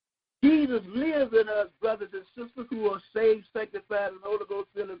 Jesus lives in us, brothers and sisters, who are saved, sanctified, and Holy Ghost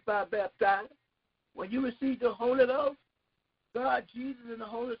filled and fire baptized. When you receive the Holy Ghost, God, Jesus, and the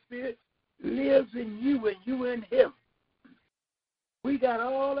Holy Spirit lives in you and you in him. We got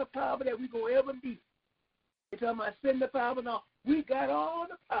all the power that we're going to ever need. You're talking about sending the power now. We got all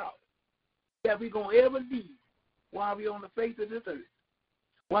the power that we're going to ever need while we're on the face of this earth.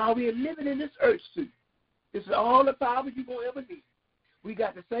 While we're living in this earth suit. This is all the power you're going to ever need. We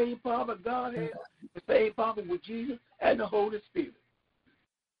got the same power God has, the same power with Jesus and the Holy Spirit.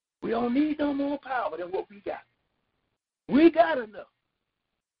 We don't need no more power than what we got. We got enough.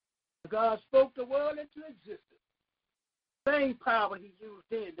 God spoke the world into existence. Same power he used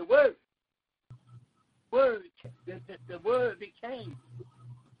then, the word. The word became.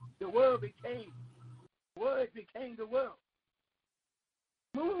 The word became. The word became the world.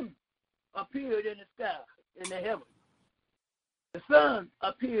 Moon appeared in the sky, in the heavens. The sun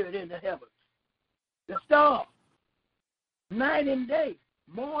appeared in the heavens. The stars, night and day,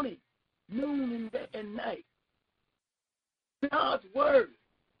 morning, noon and day and night. God's word.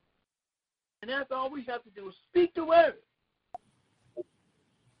 And that's all we have to do is speak the word.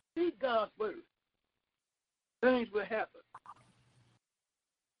 Speak God's word. Things will happen.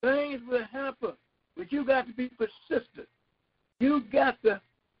 Things will happen. But you got to be persistent. You got to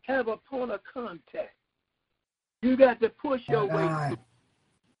have a point of contact. You got to push your way through.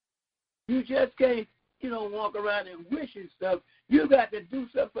 You just can't, walk around and wish and stuff. You got to do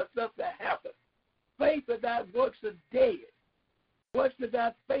something for stuff to happen. Faith without works is dead. Works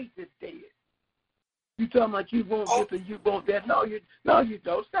without faith is dead. You talking about you want this and you want that. No, you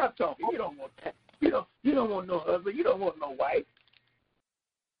don't. Stop talking. You don't want that. You don't want no husband. You don't want no wife.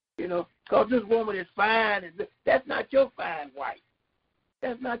 Because this woman is fine. And that's not your fine wife.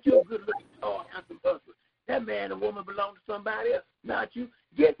 That's not your good-looking, tall, handsome husband. That man and woman belong to somebody else, not you.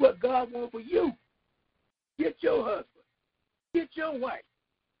 Get what God wants for you. Get your husband. Get your wife.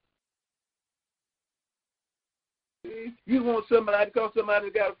 You want somebody, because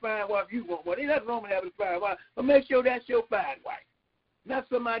somebody got a fine wife, you want one. Ain't nothing wrong with having a fine wife, but make sure that's your fine wife, not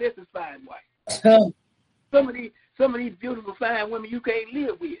somebody else's fine wife. Some of these beautiful, fine women you can't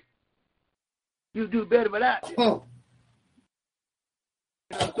live with. You do better without them.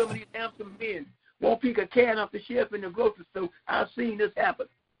 Some of these handsome men won't pick a can off the shelf in the grocery store. I've seen this happen.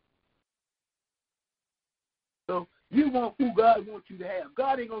 So you want who God wants you to have.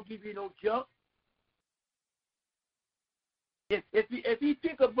 God ain't going to give you no junk. If he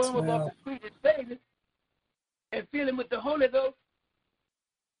pick a bum up off the street and save it and fill him with the Holy Ghost,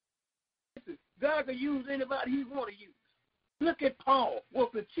 God can use anybody he want to use. Look at Paul, was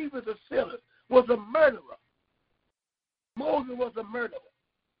the chiefest of sinners, was a murderer. Moses was a murderer.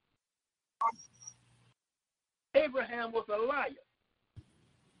 Abraham was a liar.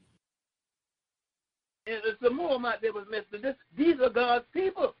 And some more out there was missing. These are God's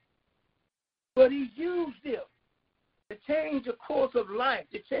people. But he used them to change the course of life,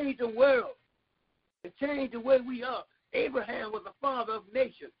 to change the world, to change the way we are. Abraham was the father of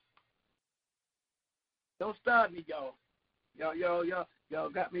nations. Don't start me, y'all. Y'all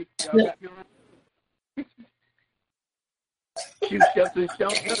got me. Y'all got me on. Shoot, shout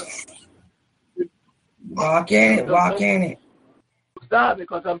up. Walk in it. Stop me,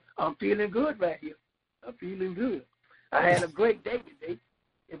 because I'm feeling good right here. I'm feeling good. I had a great day today.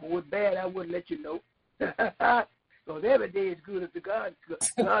 If it was bad, I wouldn't let you know. Because every day is good as the God.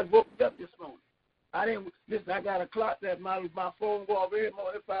 God woke me up this morning. I got a clock that my phone go off every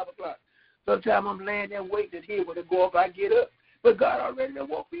morning at 5 o'clock. Sometimes I'm laying there waiting to hear when it go off, I get up. But God already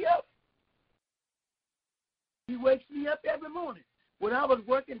woke me up. He wakes me up every morning. When I was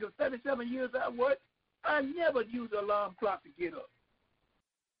working for 37 years I worked, I never used an alarm clock to get up.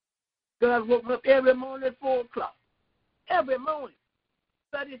 God woke me up every morning at 4 o'clock. Every morning.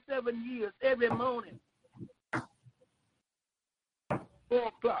 37 years, every morning. 4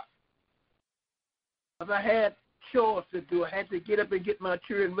 o'clock. If I had chores to do, I had to get up and get my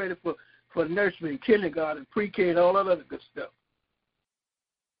children ready for nursery, kindergarten, pre-K, and all that other good stuff.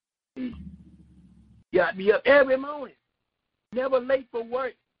 He got me up every morning. Never late for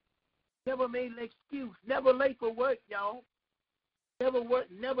work. Never made an excuse. Never late for work, y'all.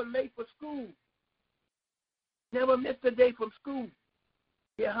 Never late for school. Never missed a day from school.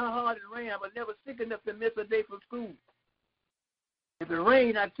 Yeah, how hard it rained, but never sick enough to miss a day from school. If it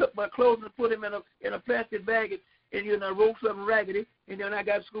rained, I took my clothes and put them in a plastic bag and I rolled something raggedy, and then I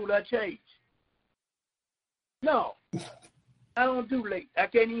got to school, I changed. No, I don't do late. I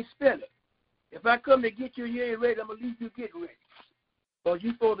can't even spell it. If I come to get you and you ain't ready, I'm going to leave you get ready. Because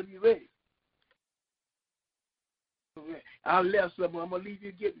you're supposed to be ready. I left something. I'm gonna leave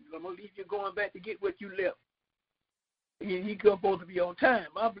you going back to get what you left. You're supposed to be on time.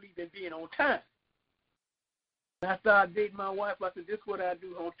 I believe in being on time. And I started dating my wife. I said, this is what I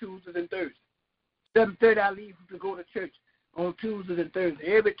do on Tuesdays and Thursdays. 7:30 I leave to go to church on Tuesdays and Thursdays.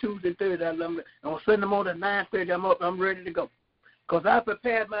 Every Tuesday and Thursday I love it. On Sunday morning at 9:30 I'm up. I'm ready to go. Because I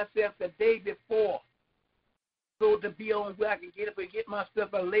prepared myself the day before so to be on where I can get up and get my stuff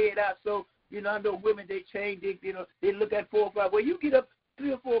and lay it out. So, I know women, they change. They look at 4 o'clock. Well, you get up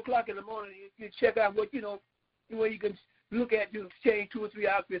 3 or 4 o'clock in the morning, you check out what, where you can look at, you change 2 or 3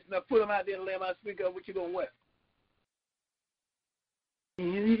 outfits, and I put them out there and lay them out, speak up what you're going to wear.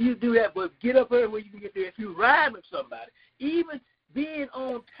 You do that, but get up early where you can get there. If you ride with somebody, even being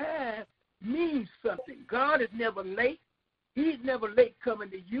on time means something. God is never late. He's never late coming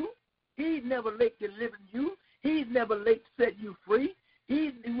to you. He's never late delivering you. He's never late setting you free.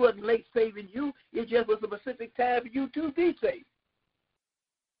 He wasn't late saving you. It just was a specific time for you to be saved.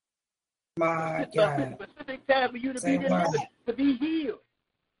 My God. A specific time for you to be delivered, to be healed.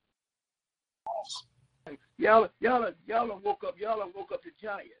 Y'all woke up the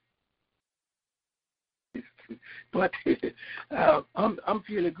giant. But I'm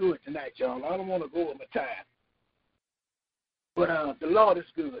feeling good tonight, y'all. I don't want to go over my time. But the Lord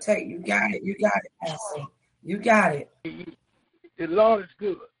is good. You got it, Pastor. You got it. The Lord is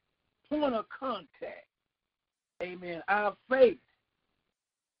good. Point of contact. Amen. Our faith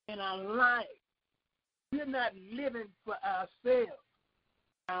in our life. We're not living for ourselves,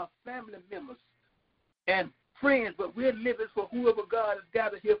 our family members and friends, but we're living for whoever God has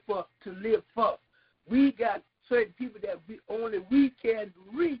gathered here for to live for. We got certain people that we can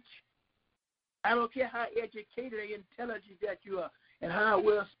reach. I don't care how educated or intelligent that you are and how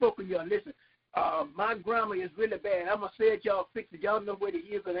well spoken you are. Listen, my grammar is really bad. I'm going to say it, y'all fix it. Y'all know where the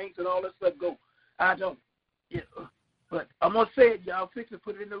is and ain'ts and all that stuff go. I don't. But I'm going to say it, y'all fix it,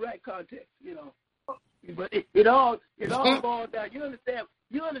 put it in the right context, But it all boils down. You understand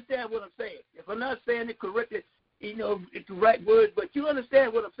what I'm saying. If I'm not saying it correctly, it's the right words, but you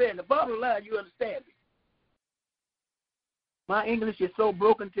understand what I'm saying. The bottom line, you understand me. My English is so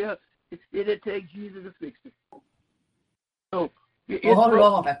broken till it'll take Jesus to fix it. So,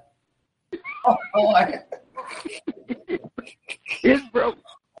 Lord. Oh, boy. It's broke.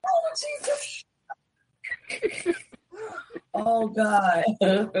 Oh, Jesus. Oh, God.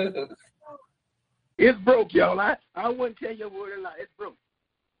 It's broke, y'all. I wouldn't tell you a word of lie. It's broke.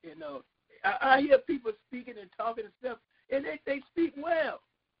 I hear people speaking and talking and stuff, and they speak well.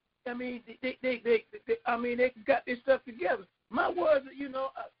 I mean, they got their stuff together. My words are,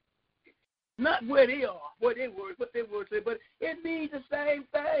 not where they are, what their words say, but it means the same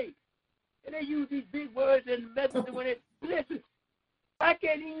thing. And they use these big words and messages when listen, I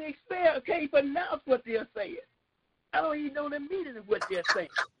can't even can't pronounce what they're saying. I don't even know the meaning of what they're saying.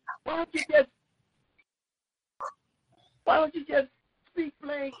 Why don't you just speak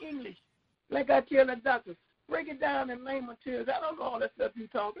plain English? Like I tell the doctor, break it down in layman terms. I don't know all that stuff you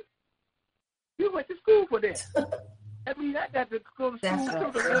talking. You went to school for that. I mean, I got to go to school to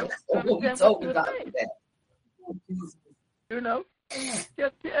understand what you're saying.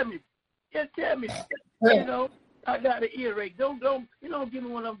 Just tell me. I got an earache. Don't give me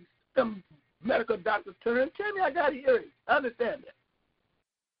one of them medical doctor's terms. Tell me I got an earache. I understand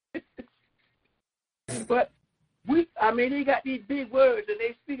that. But they got these big words and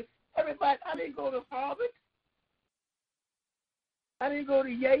they speak. Everybody, I didn't go to Harvard. I didn't go to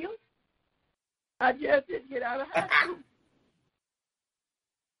Yale. I just didn't get out of high school.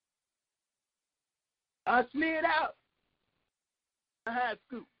 I slid out of high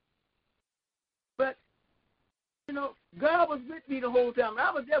school. But, God was with me the whole time.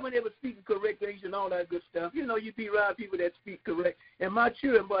 I was there when they were speaking correct English and all that good stuff. You be around people that speak correct. And my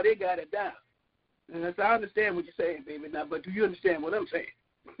children, boy, they got it down. And I understand what you're saying, baby, now, but do you understand what I'm saying?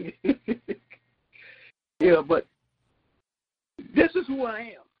 Yeah, but this is who I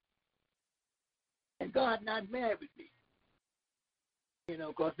am. And God not mad with me.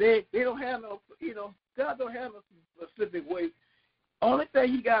 Because they don't have no, God don't have a specific way. Only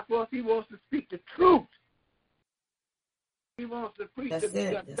thing he got for us, he wants to speak the truth. He wants to preach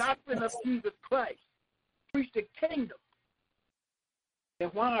the doctrine of Jesus Christ. Preach the kingdom.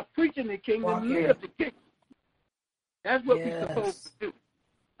 And while I'm preaching the kingdom, live the kingdom. That's what we're supposed to do.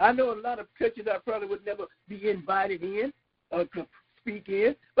 I know a lot of churches I probably would never be invited in or to speak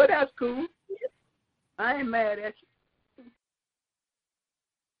in, but that's cool. I ain't mad at you.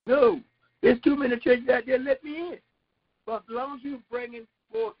 No, there's too many churches out there let me in. But as long as you're bringing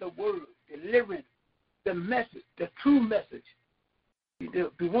forth the word, delivering the message, the true message, the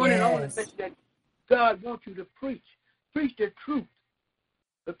one and only message that God wants you to preach, the truth,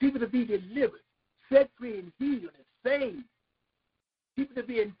 for people to be delivered, set free and healed and saved, people to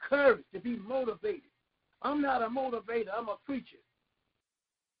be encouraged, to be motivated. I'm not a motivator. I'm a preacher.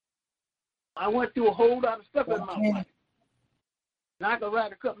 I went through a whole lot of stuff in my life. And I can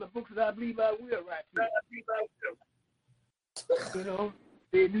write a couple of books that I believe I will write through. You know,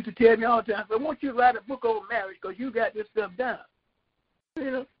 they used to tell me all the time, I want you to write a book on marriage because you got this stuff down.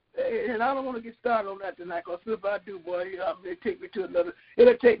 You know, and I don't want to get started on that tonight because if I do, boy, it'll take me to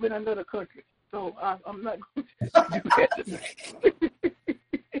another country. So I'm not going to do that tonight.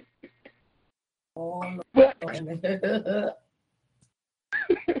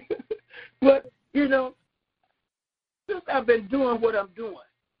 But, you know, since I've been doing what I'm doing,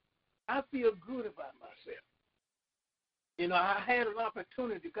 I feel good about myself. You know, I had an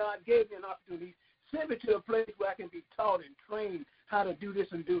opportunity. God gave me an opportunity, sent me to a place where I can be taught and trained how to do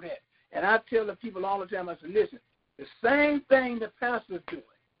this and do that. And I tell the people all the time, I say, listen, the same thing the pastor's doing.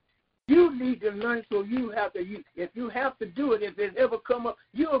 You need to learn so if you have to do it, if it ever come up,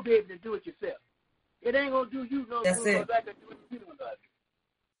 you'll be able to do it yourself. It ain't going to do you no good because I can do it you know about it.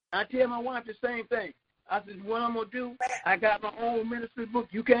 I tell my wife the same thing. I said, what I'm going to do, I got my own ministry book.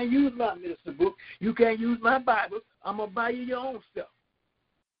 You can't use my ministry book. You can't use my Bible. I'm going to buy you your own stuff.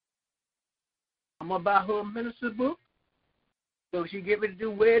 I'm going to buy her a ministry book. So she get ready to do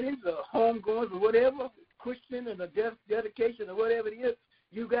weddings or homegoings or whatever, Christian and a dedication or whatever it is,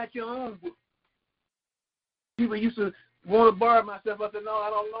 you got your own book. People used to want to borrow my stuff. I said, no, I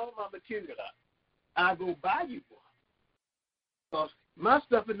don't loan my material out. I go buy you one. Because my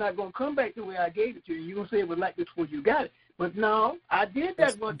stuff is not going to come back the way I gave it to you. You're going to say it was like this before you got it. But no, I did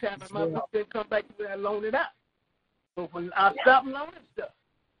that one time, and my book didn't come back the way I loaned it out. So when I stopped loaning stuff,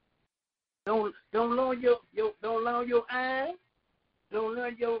 don't loan your eye, don't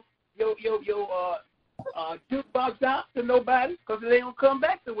loan your jukebox out to nobody, because they don't come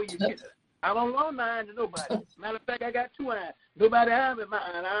back the way you get it. I don't loan my eye to nobody. Matter of fact, I got two eyes. Nobody eyes in my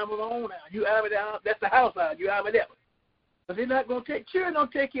eye. I'm my own eye. You eye me down. That's the house eye. You eye me that one. But they're not going to take care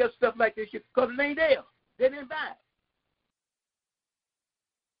of stuff like this because it ain't there. They didn't buy it.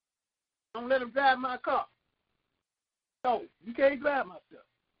 Don't let them drive my car. No, you can't drive my stuff.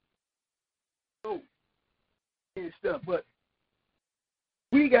 No, and stuff. But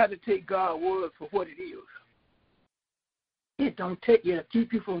we got to take God's word for what it is. It don't take you to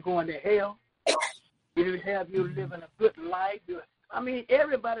keep you from going to hell. It have you living a good life. I mean,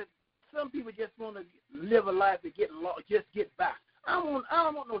 everybody. Some people just want to live a life to get lost, just get by. I don't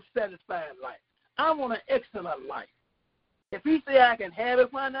want no satisfying life. I want an excellent life. If he say I can have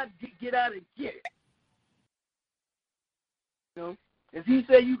it, why not get out and get it? You know, if he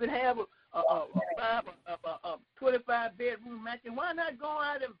say you can have a 25-bedroom mansion, why not go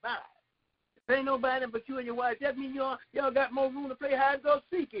out and buy it? If ain't nobody but you and your wife, that means y'all got more room to play hide and go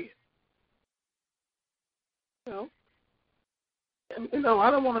seek in. You know. You know, I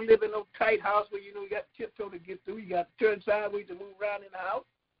don't want to live in no tight house where, you know, you got to tiptoe to get through. You got to turn sideways to move around in the house.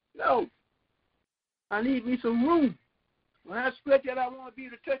 No. I need me some room. When I stretch out, I want to be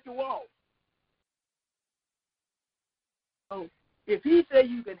able to touch the wall. So if he say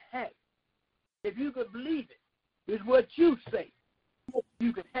you can have it, if you could believe it, it's what you say.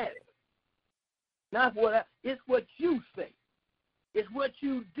 You can have it. Not it's what you say. It's what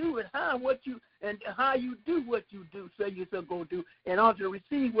you do and how you do what you do, say you're going to do, in order to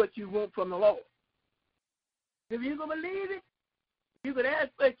receive what you want from the Lord. If you're going to believe it, you can ask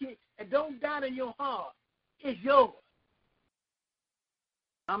for it and don't doubt in your heart. It's yours.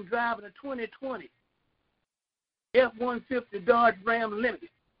 I'm driving a 2020 F-150 Dodge Ram Limited.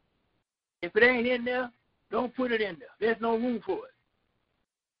 If it ain't in there, don't put it in there. There's no room for it.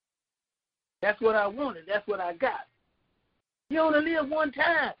 That's what I wanted. That's what I got. You only live one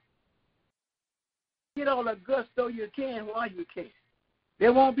time. Get all the gusto you can while you can.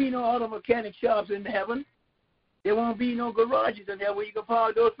 There won't be no auto mechanic shops in heaven. There won't be no garages in there where you can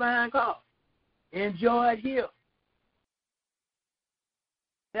park those fine cars. Enjoy it here.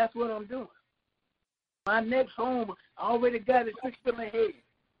 That's what I'm doing. My next home, I already got it fixed in my head.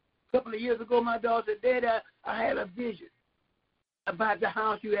 A couple of years ago, my daughter said, Dad, I had a vision about the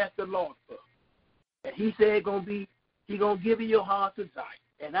house you asked the Lord for. And he said He's going to give you your heart's desire.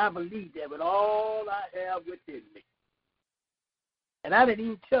 And I believe that with all I have within me. And I didn't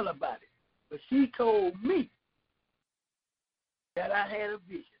even tell her about it. But she told me that I had a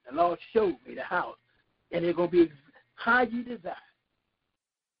vision. The Lord showed me the house. And it's going to be how you desire.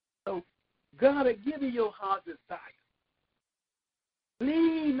 So God will give you your heart's desire.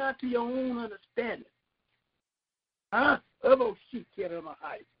 Lean not to your own understanding.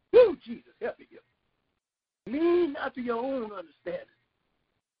 Woo, Jesus, help me here. Lean not to your own understanding.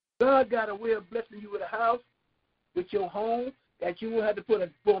 God got a way of blessing you with a house, with your home, that you won't have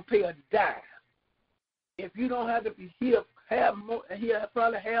to pay a dime. If you don't have to he'll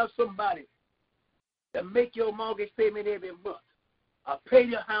probably have somebody to make your mortgage payment every month or pay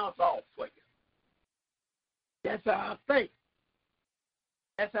your house off for you. That's how I think.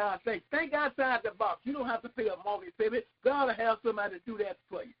 That's how I think. Think outside the box. You don't have to pay a mortgage payment. God will have somebody to do that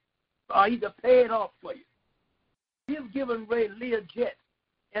for you, or either pay it off for you. You've given away Learjets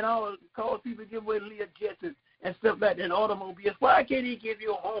and all cause people give away Learjets and stuff like that, and automobiles. Why can't he give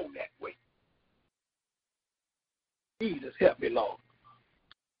you a home that way? Jesus, help me, Lord.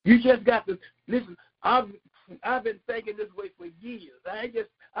 You just got to listen. I've been thinking this way for years. I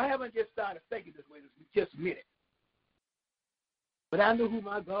haven't just started thinking this way just a minute. But I know who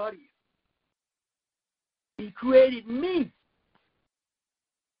my God is. He created me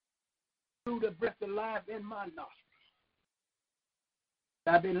through the breath of life in my nostrils.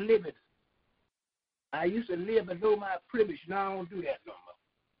 I've been living. I used to live and know my privilege. Now I don't do that no more.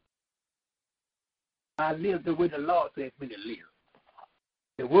 I live the way the Lord says me to live.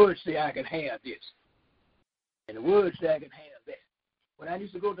 The words say I can have this. And the words say I can have that. When I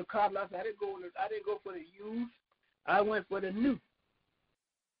used to go to car lots, I didn't go for the used. I went for the new.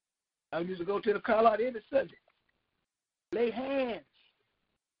 I used to go to the car lot every Sunday. Lay hands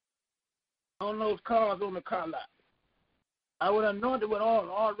on those cars on the car lot. I would anoint it with oil,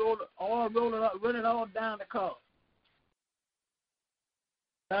 all rolling up, running all down the car.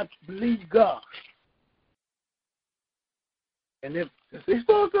 I believe God. And if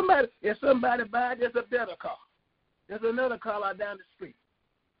somebody buy, there's a better car. There's another car out down the street.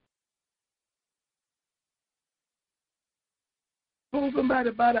 Suppose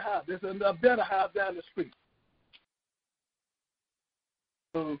somebody buy the house. There's a better house down the street.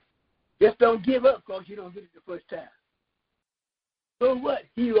 So just don't give up because you don't get it the first time. So what?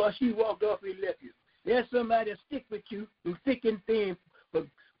 He or she walked off and left you. There's somebody that stick with you who's thick and thin for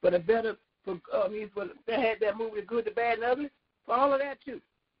the better. They had that movie, The Good, the Bad, and Ugly. For all of that too.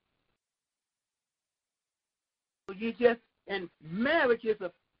 So and marriage is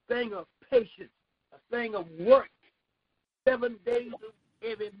a thing of patience, a thing of work. 7 days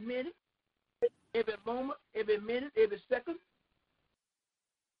every minute, every moment, every minute, every second,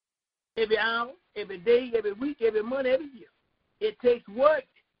 every hour, every day, every week, every month, every year. It takes work.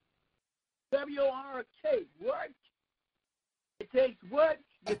 W-O-R-K, work. It takes work.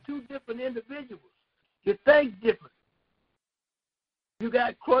 You're two different individuals. You think different. You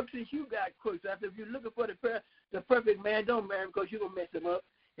got crooks and you got crooks. I said, if you're looking for the perfect man, don't marry him because you're going to mess him up.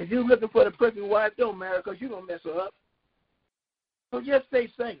 If you're looking for the perfect wife, don't marry her because you're going to mess her up. So just stay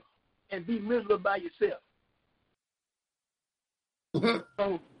single and be miserable by yourself.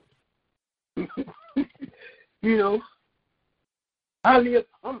 So,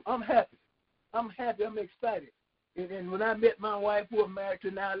 I'm happy. I'm happy. I'm excited. And when I met my wife, who I'm married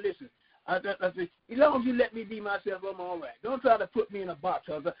to now, listen, I said, as long as you let me be myself, I'm all right. Don't try to put me in a box.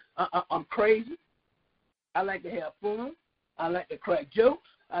 I'm crazy. I like to have fun. I like to crack jokes.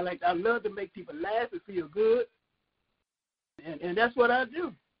 I love to make people laugh and feel good. And that's what I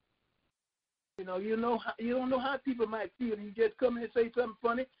do. You don't know how people might feel. You just come in and say something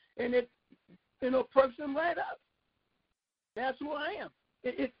funny, and it, perks them right up. That's who I am.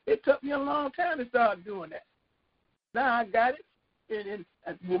 It took me a long time to start doing that. Now I got it. And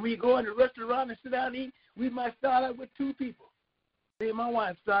when we go in the restaurant and sit down and eat, we might start out with 2 people. Me and my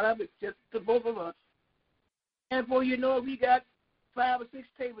wife start out with just the both of us. And before you know it, we got 5 or 6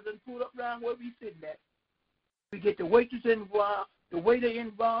 tables and pulled up around where we sitting at. We get the waitress involved, the waiter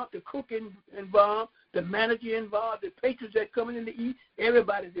involved, the cook involved, the manager involved, the patrons that coming in to eat.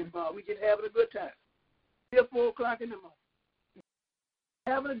 Everybody's involved. We just having a good time. 3 or 4 o'clock in the morning.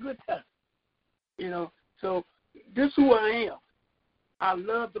 Having a good time. So this is who I am. I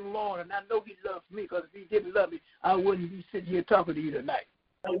love the Lord, and I know he loves me, because if he didn't love me, I wouldn't be sitting here talking to you tonight.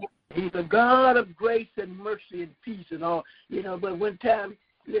 He's a God of grace and mercy and peace and all. But one time,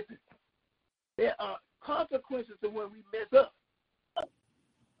 listen, there are consequences to when we mess up.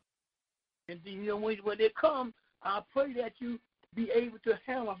 And when they come, I pray that you be able to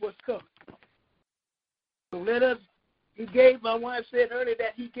handle what's coming. So my wife said earlier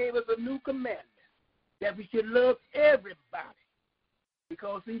that he gave us a new commandment, that we should love everybody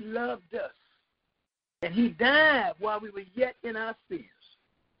because he loved us. And he died while we were yet in our sins.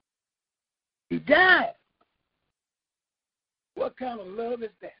 He died. What kind of love is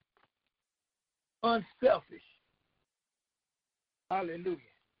that? Unselfish. Hallelujah.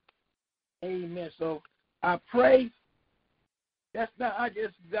 Amen. So I pray That's not, I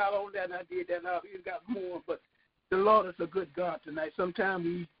just got on that and I did that. You got more, but the Lord is a good God tonight. Sometimes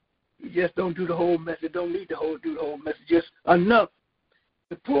we just don't do the whole message, don't need to do the whole message, just enough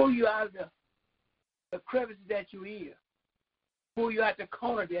to pull you out of the crevice that you're in, pull you out the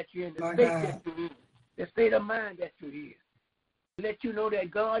corner that you're in, the state that you're in, the state of mind that you're in. Let you know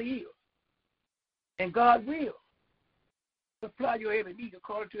that God is, and God will supply your every need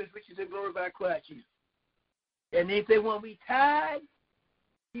according to his riches and glory by Christ Jesus. And they say when we tithe,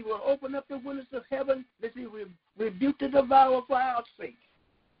 he will open up the windows of heaven. Let's see, rebuke the devourer for our sake.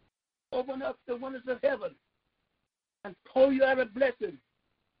 Open up the windows of heaven and pour you out a blessing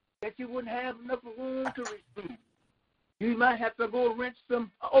that you wouldn't have enough room to receive. You might have to go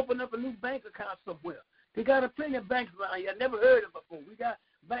open up a new bank account somewhere. They got a plenty of banks around here. I never heard of before. We got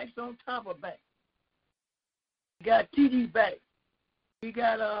banks on top of banks. We got TD Bank. We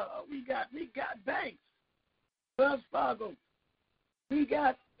got banks. Wells Fargo. We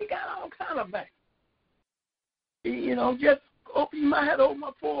got all kind of banks. You know, just you might have to open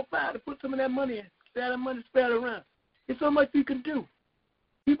up 4 or 5 to put some of that money in. That money spread around. There's so much you can do.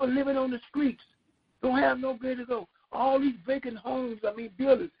 People living on the streets don't have no place to go. All these vacant homes,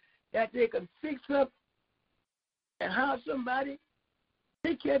 buildings that they can fix up and house somebody,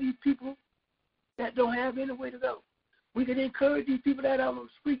 take care of these people that don't have anywhere to go. We can encourage these people that are on the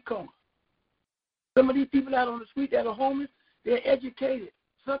street corner. Some of these people out on the street that are homeless, they're educated.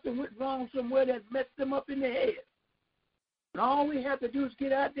 Something went wrong somewhere that messed them up in their head. And all we have to do is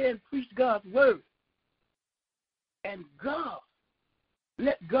get out there and preach God's word. And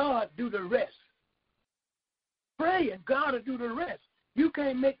let God do the rest. Pray and God will do the rest. You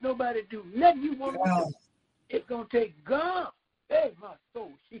can't make nobody do nothing you want to do. It's going to take God. Hey, my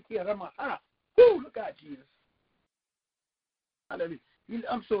soul. Woo, look at Jesus. Hallelujah.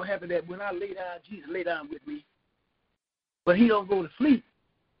 I'm so happy that when I lay down, Jesus lay down with me. But he don't go to sleep.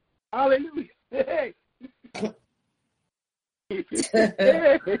 Hallelujah. Hey.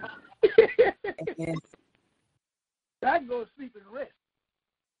 I can go to sleep and rest.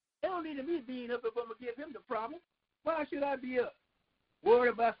 They don't need me being up if I'm going to give him the problem. Why should I be up?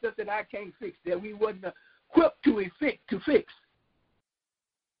 Worried about stuff that I can't fix, that we wasn't equipped to fix.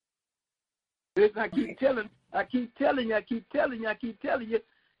 I keep telling you,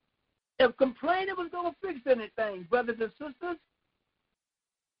 if complaining was going to fix anything, brothers and sisters,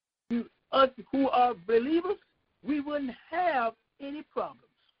 us who are believers, we wouldn't have any problems.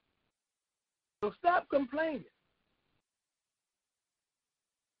 So stop complaining.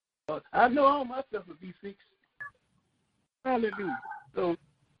 I know all my stuff will be fixed. Hallelujah. So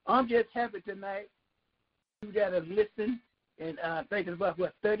I'm just happy tonight you that have listened and thinking about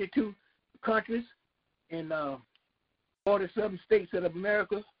 32 countries in 40-something states of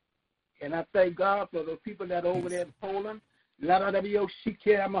America. And I thank God for the people that are over there in Poland. Thank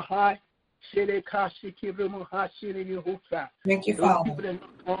you, Father. People in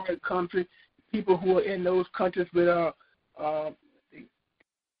foreign countries, people who are in those countries with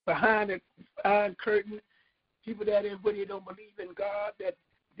behind the iron curtain, people that when they don't believe in God, that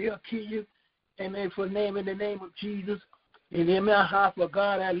they'll kill you. Amen. For naming the name of Jesus. And in my heart, for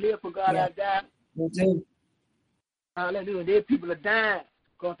God I live, for God I die. We do. Hallelujah. Their people are dying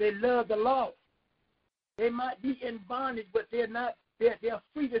because they love the law. They might be in bondage, but they're not. They're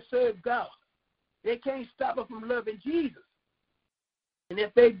free to serve God. They can't stop them from loving Jesus. And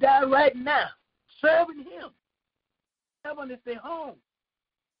if they die right now, serving him, heaven is their home.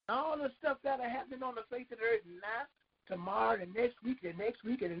 All the stuff that are happening on the face of the earth now, tomorrow, the next week, and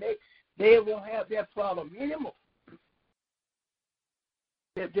the next, they won't have that problem anymore.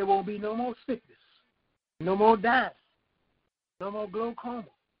 There won't be no more sickness, no more dying, no more glaucoma,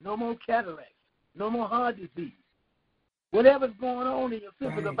 no more cataracts, no more heart disease. Whatever's going on in your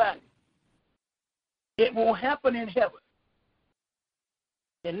physical body, it won't happen in heaven.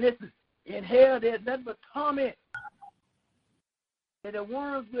 And listen, in hell there's nothing but torment. And the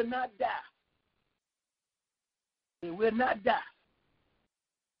worms will not die. They will not die.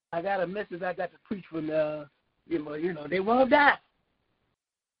 I got a message I got to preach from they won't die.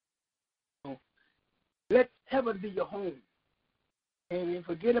 So let heaven be your home. And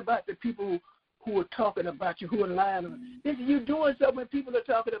forget about the people who are talking about you, who are lying on you. Listen, you're doing something when people are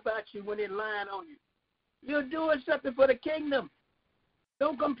talking about you when they're lying on you. You're doing something for the kingdom.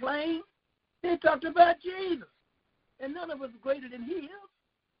 Don't complain. They talked about Jesus. And none of us are greater than he is.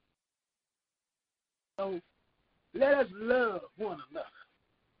 So let us love one another.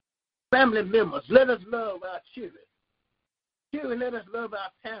 Family members, let us love our children. Children, let us love our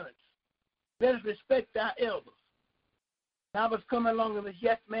parents. Let us respect our elders. I was coming along with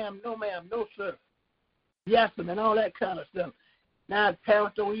yes, ma'am, no, sir. Yes, and all that kind of stuff. Now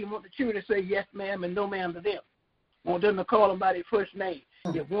parents don't even want the children to say yes, ma'am, and no, ma'am to them. Want them to call them by their first name.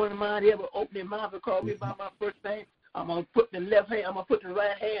 If one of mine ever open their mouth and call me by my first name, I'm gonna put the left hand, I'm gonna put the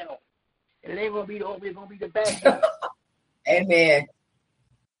right hand on. And it ain't gonna be the over, it's gonna be the back hand. Amen.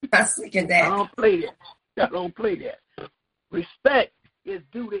 I second that. I don't play that. I don't play that. Respect is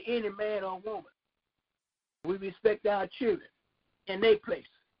due to any man or woman. We respect our children in their place.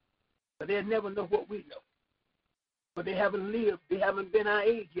 But they'll never know what we know. But they haven't lived. They haven't been our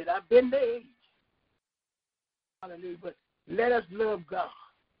age yet. I've been their age. Hallelujah. But let us love God.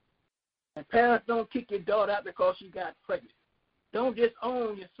 And parents, don't kick your daughter out because she got pregnant. Don't just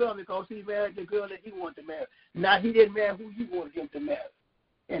own your son because he married the girl that he wanted to marry. Now he didn't marry who you wanted him to marry.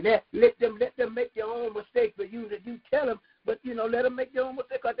 And that let them make their own mistakes for you that you tell them, but let them make their own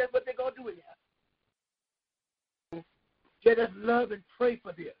mistakes because that's what they're gonna do in there. Let us love and pray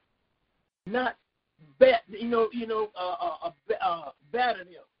for them, not batter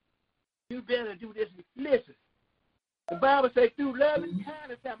them. You better do this. Listen, the Bible says through love and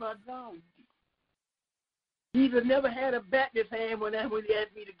kindness have I drawn you. Jesus never had a bat in his hand when he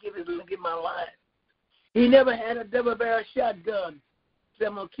asked me to give my life. He never had a double-barrel shotgun. Said,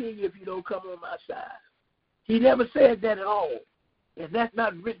 I'm going to kill you if you don't come on my side. He never said that at all. And that's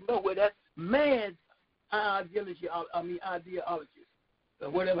not written nowhere. That's man's ideology, or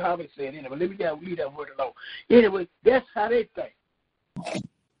whatever, how they say it. Anyway, let me leave that word alone. Anyway, that's how they think.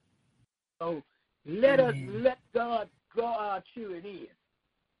 So let God draw our children in.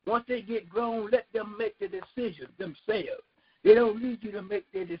 Once they get grown, let them make the decision themselves. They don't need you to make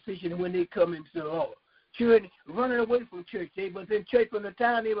their decision when they come into the Lord. Children running away from church. They was in church from the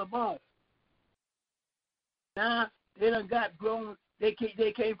time they were born. Now they done got grown. They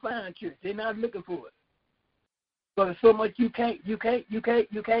can't find church. They're not looking for it. But there's so much you can't go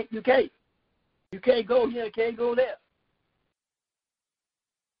here, can't go there.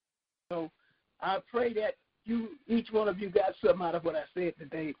 So I pray that each one of you got something out of what I said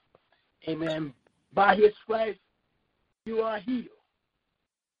today. Amen. By his stripes, you are healed.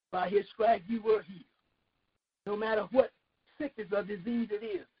 By his stripes, you were healed. No matter what sickness or disease it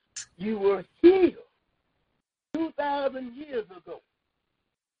is, you were healed 2,000 years ago.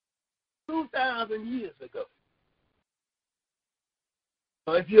 2,000 years ago.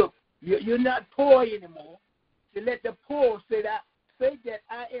 So if you're not poor anymore, to let the poor say that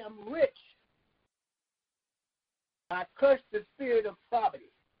I am rich. I curse the spirit of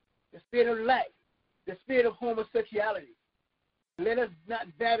poverty, the spirit of lack, the spirit of homosexuality. Let us not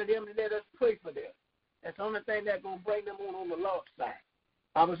batter them and let us pray for them. That's the only thing that's going to bring them on the Lord's side.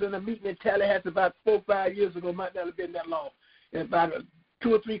 I was in a meeting in Tallahassee about 4 or 5 years ago. Might not have been that long. And about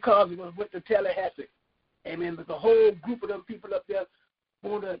 2 or 3 cars went to Tallahassee. Amen. There's a whole group of them people up there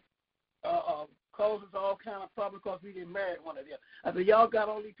want to cause us all kind of problems because we didn't marry one of them. I said, y'all got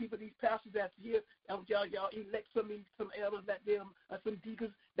all these people, these pastors that's here, and y'all elect some elders that them, some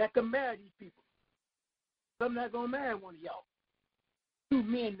deacons that can marry these people. I'm not going to marry one of y'all. 2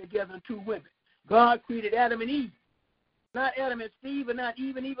 men together and 2 women. God created Adam and Eve. Not Adam and Steve, and not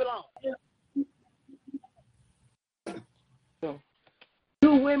Eve and Eve alone. So,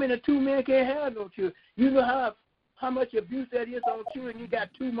 2 women and 2 men can't have no children. You know how much abuse that is on children. You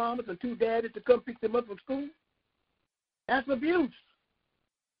got 2 mamas and 2 daddies to come pick them up from school. That's abuse.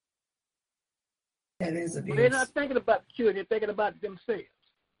 That is abuse. But they're not thinking about the children. They're thinking about themselves.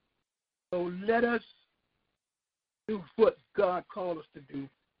 So let us do what God called us to do.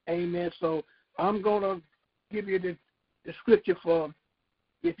 Amen. So I'm going to give you the scripture for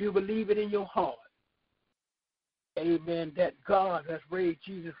if you believe it in your heart. Amen. That God has raised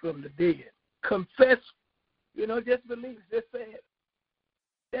Jesus from the dead. Confess. Just believe, just say it.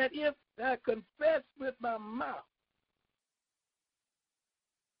 That if I confess with my mouth,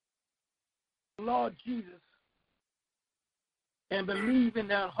 Lord Jesus, and believe in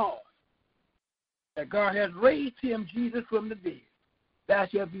that heart that God has raised him, Jesus, from the dead, thou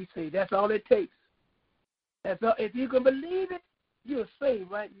shalt be saved. That's all it takes. That's all. If you can believe it, you're saved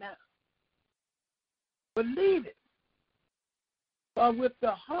right now. Believe it. For with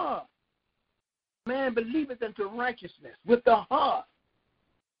the heart, man believeth unto righteousness. With the heart.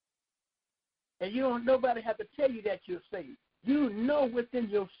 And nobody have to tell you that you're saved. You know within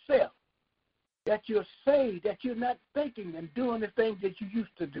yourself that you're saved, that you're not thinking and doing the things that you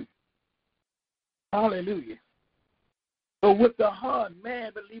used to do. Hallelujah. So with the heart,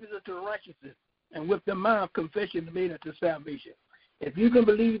 man believeth unto righteousness, and with the mouth, confession is made unto salvation. If you can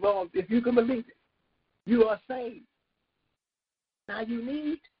believe it, you are saved. Now you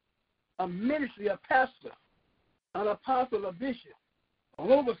need a ministry, a pastor, an apostle, a bishop,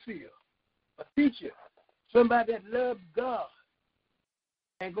 an overseer, a teacher, somebody that loves God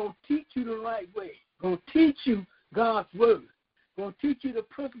and going to teach you the right way, going to teach you God's word, going to teach you the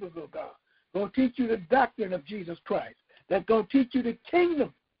principles of God, going to teach you the doctrine of Jesus Christ, that's going to teach you the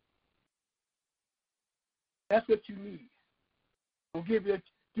kingdom. That's what you need. Will give you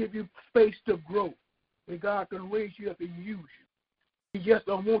space to grow, where God can raise you up and use you. He just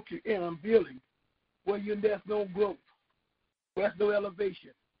don't want you in a building where there's no growth, where there's no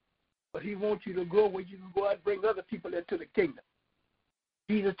elevation. But he wants you to grow where you can go out and bring other people into the kingdom.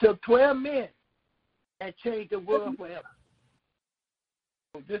 Jesus took 12 men and changed the world forever.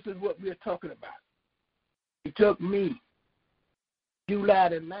 So this is what we're talking about. He took me, July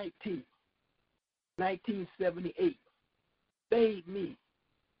the 19th, 1978, saved me,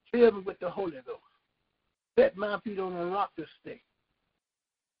 filled me with the Holy Ghost, set my feet on a rock to stay.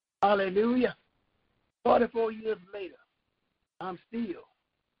 Hallelujah. 44 years later, I'm still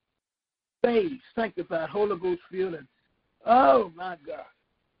saved, sanctified, Holy Ghost filled, and oh my God,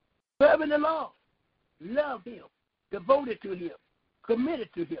 serving the Lord, love him, devoted to him, committed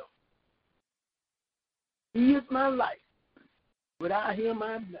to him. He is my life. Without him,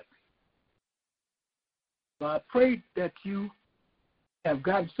 I'm nothing. So I pray that you have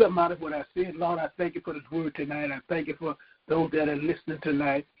gotten something out of what I said. Lord, I thank you for this word tonight. I thank you for those that are listening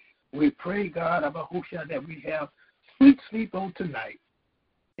tonight. We pray, God, Abahusha, that we have sweet sleep on tonight.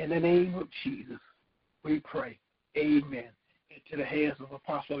 In the name of Jesus, we pray. Amen. Into the hands of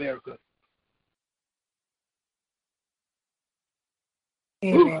Apostle Erica.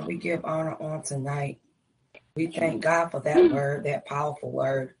 Amen. We give honor on tonight. We thank God for that word, that powerful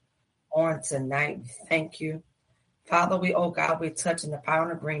word on tonight. We thank you. Father, we're touching the power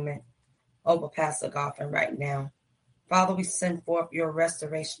and agreement over Pastor Goffin right now. Father, we send forth your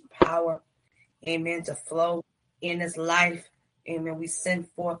restoration power, amen, to flow in his life. Amen. We send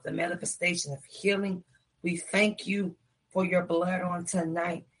forth the manifestation of healing. We thank you for your blood on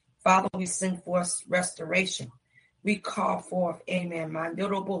tonight. Father, we send forth restoration. We call forth, amen,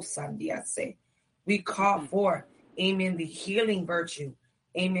 we call forth, amen, the healing virtue,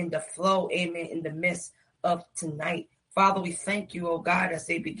 amen, the flow, amen, in the midst of tonight. Father, we thank you, oh God, as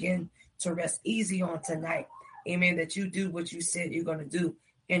they begin to rest easy on tonight. Amen, that you do what you said you're going to do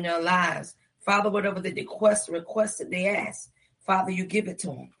in their lives. Father, whatever the request that they ask, Father, you give it to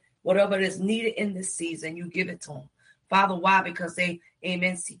them. Whatever is needed in this season, you give it to them. Father, why? Because they,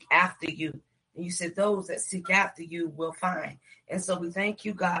 amen, seek after you. And you said those that seek after you will find. And so we thank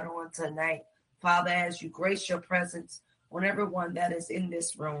you, God, on tonight. Father, as you grace your presence on everyone that is in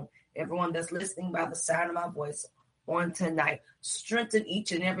this room, everyone that's listening by the sound of my voice on tonight, strengthen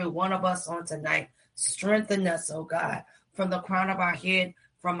each and every one of us on tonight. Strengthen us, oh God, from the crown of our head,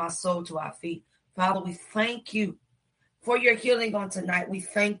 from our soul to our feet. Father, we thank you for your healing on tonight. We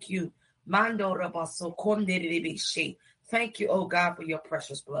thank you. Thank you, oh God, for your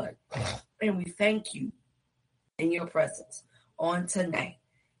precious blood. And we thank you in your presence on tonight.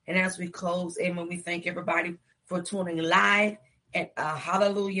 And as we close, amen, we thank everybody for tuning live and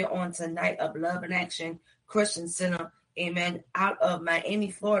hallelujah on tonight of Love in Action Christian Center, amen, out of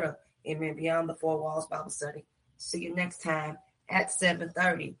Miami, Florida, amen, Beyond the Four Walls Bible Study. See you next time at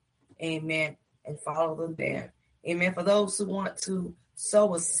 7:30, amen, and follow them there. Amen. For those who want to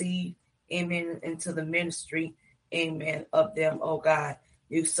sow a seed, amen, into the ministry, amen, of them, oh God,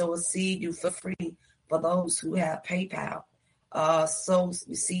 you sow a seed, you feel free. For those who have PayPal, sow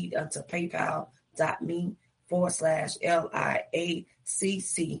seed unto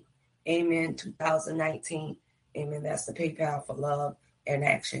paypal.me/LIACC, amen, 2019, amen. That's the PayPal for Love and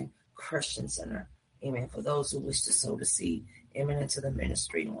Action Christian Center, amen. For those who wish to sow the seed, amen, into the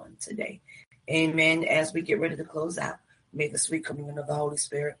ministry on today. Amen. As we get ready to close out, may the sweet communion of the Holy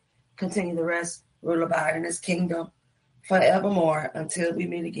Spirit continue to rest, rule, abide in his kingdom forevermore until we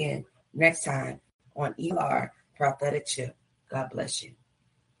meet again next time on ER Prophetic Chip. God bless you.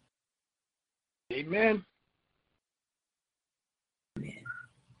 Amen. Amen.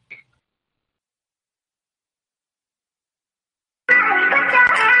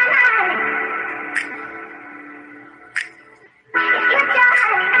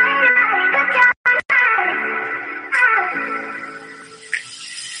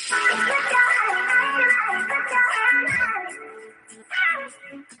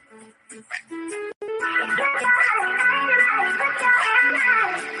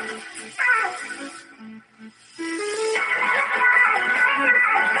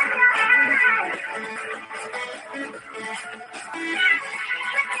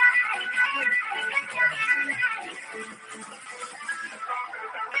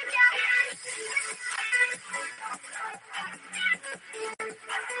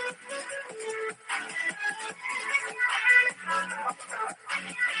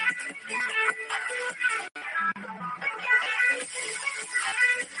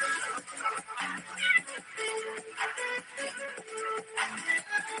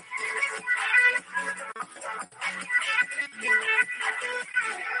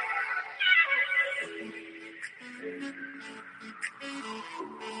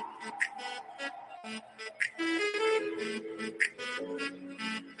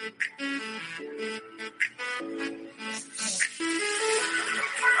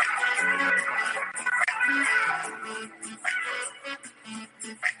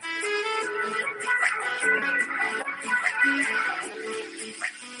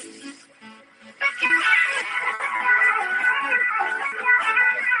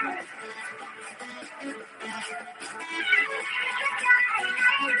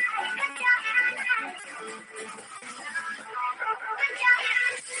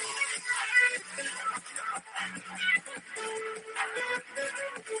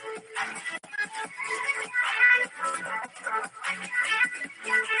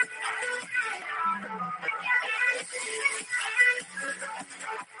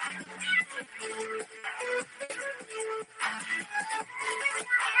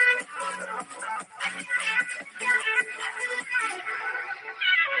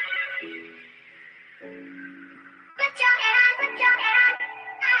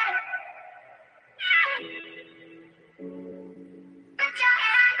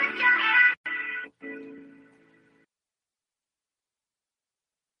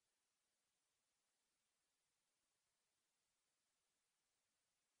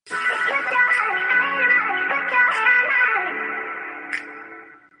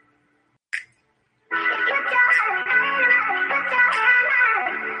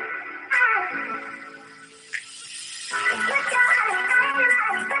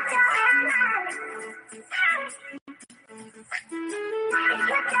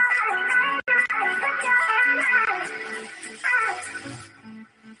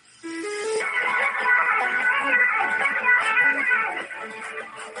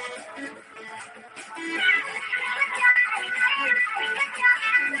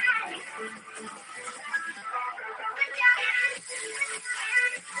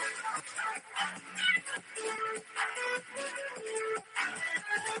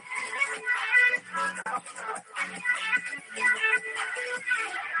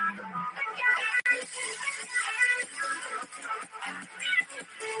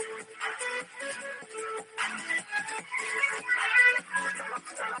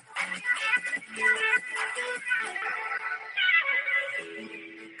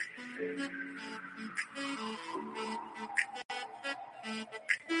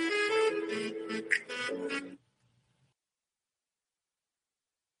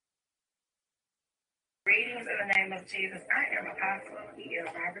 Greetings in the name of Jesus. I am Apostle E.L.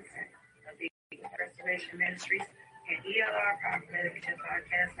 Robertson of the Restoration Ministries and ELR Prophetic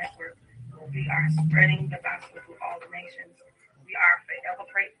Podcast Network. We are spreading the gospel to all the nations. We are forever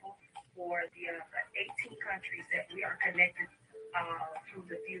grateful for the 18 countries that we are connected through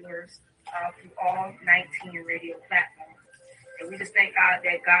the viewers through all 19 radio platforms. And we just thank God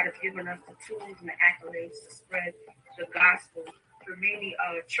that God has given us the tools and the accolades to spread the gospel through many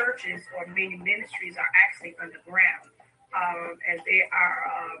churches or many ministries are actually underground. And they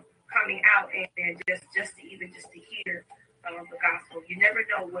are coming out and just to hear the gospel. You never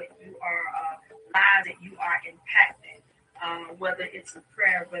know what you are lives that you are impacting, whether it's in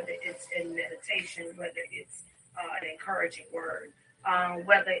prayer, whether it's in meditation, whether it's an encouraging word,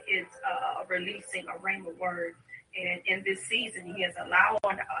 whether it's releasing a rhema word. And in this season, He is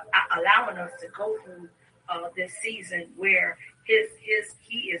allowing us to go through this season where He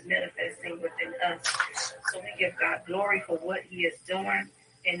is manifesting within us. So we give God glory for what He is doing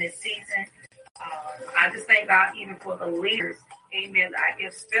in this season. I just thank God even for the leaders. Amen. I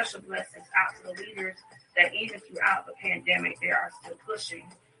give special blessings out to the leaders that even throughout the pandemic, they are still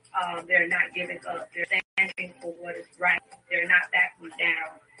pushing. They're not giving up. They're standing for what is right. They're not backing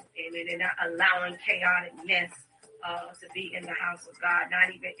down. Amen. They're not allowing chaotic mess to be in the house of God,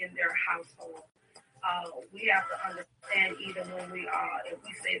 not even in their household. We have to understand even when we if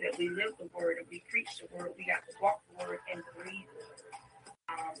we say that we live the word and we preach the word, we got to walk the word and believe it,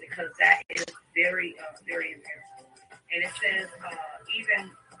 because that is very, very important. And it says,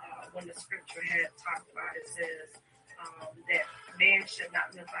 even when the scripture had talked about it, says that man should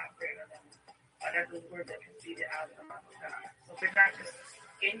not live by bread alone, but every word that proceeded out of the mouth of God. So we're not just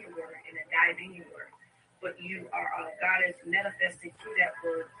in your word and dive in your word, but you are God is manifesting through that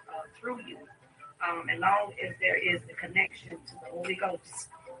word through you. As long as there is the connection to the Holy Ghost,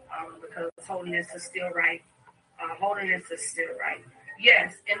 because holiness is still right. Holiness is still right.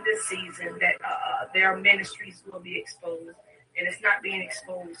 Yes, in this season that their ministries will be exposed, and it's not being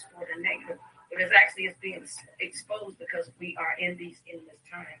exposed for the negative, but it's being exposed because we are in these endless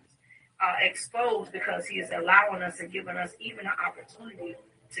times. Exposed because He is allowing us and giving us even an opportunity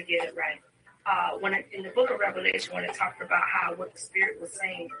to get it right. In the book of Revelation, when it talked about what the Spirit was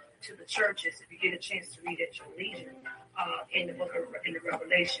saying to the churches, if you get a chance to read at your leisure, in the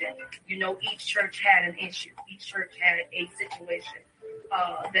Revelation, each church had an issue. Each church had a situation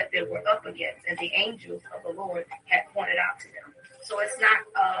that they were up against, and the angels of the Lord had pointed out to them. So it's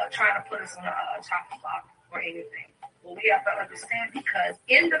not trying to put us on a chopping block or anything. Well, we have to understand, because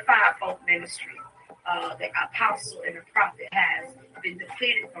in the fivefold ministry, the apostle and the prophet has been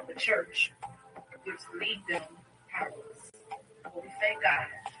depleted from the church, which lead them powerless. Well, we thank God,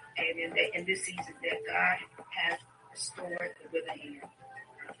 and in this season that God has restored with a hand.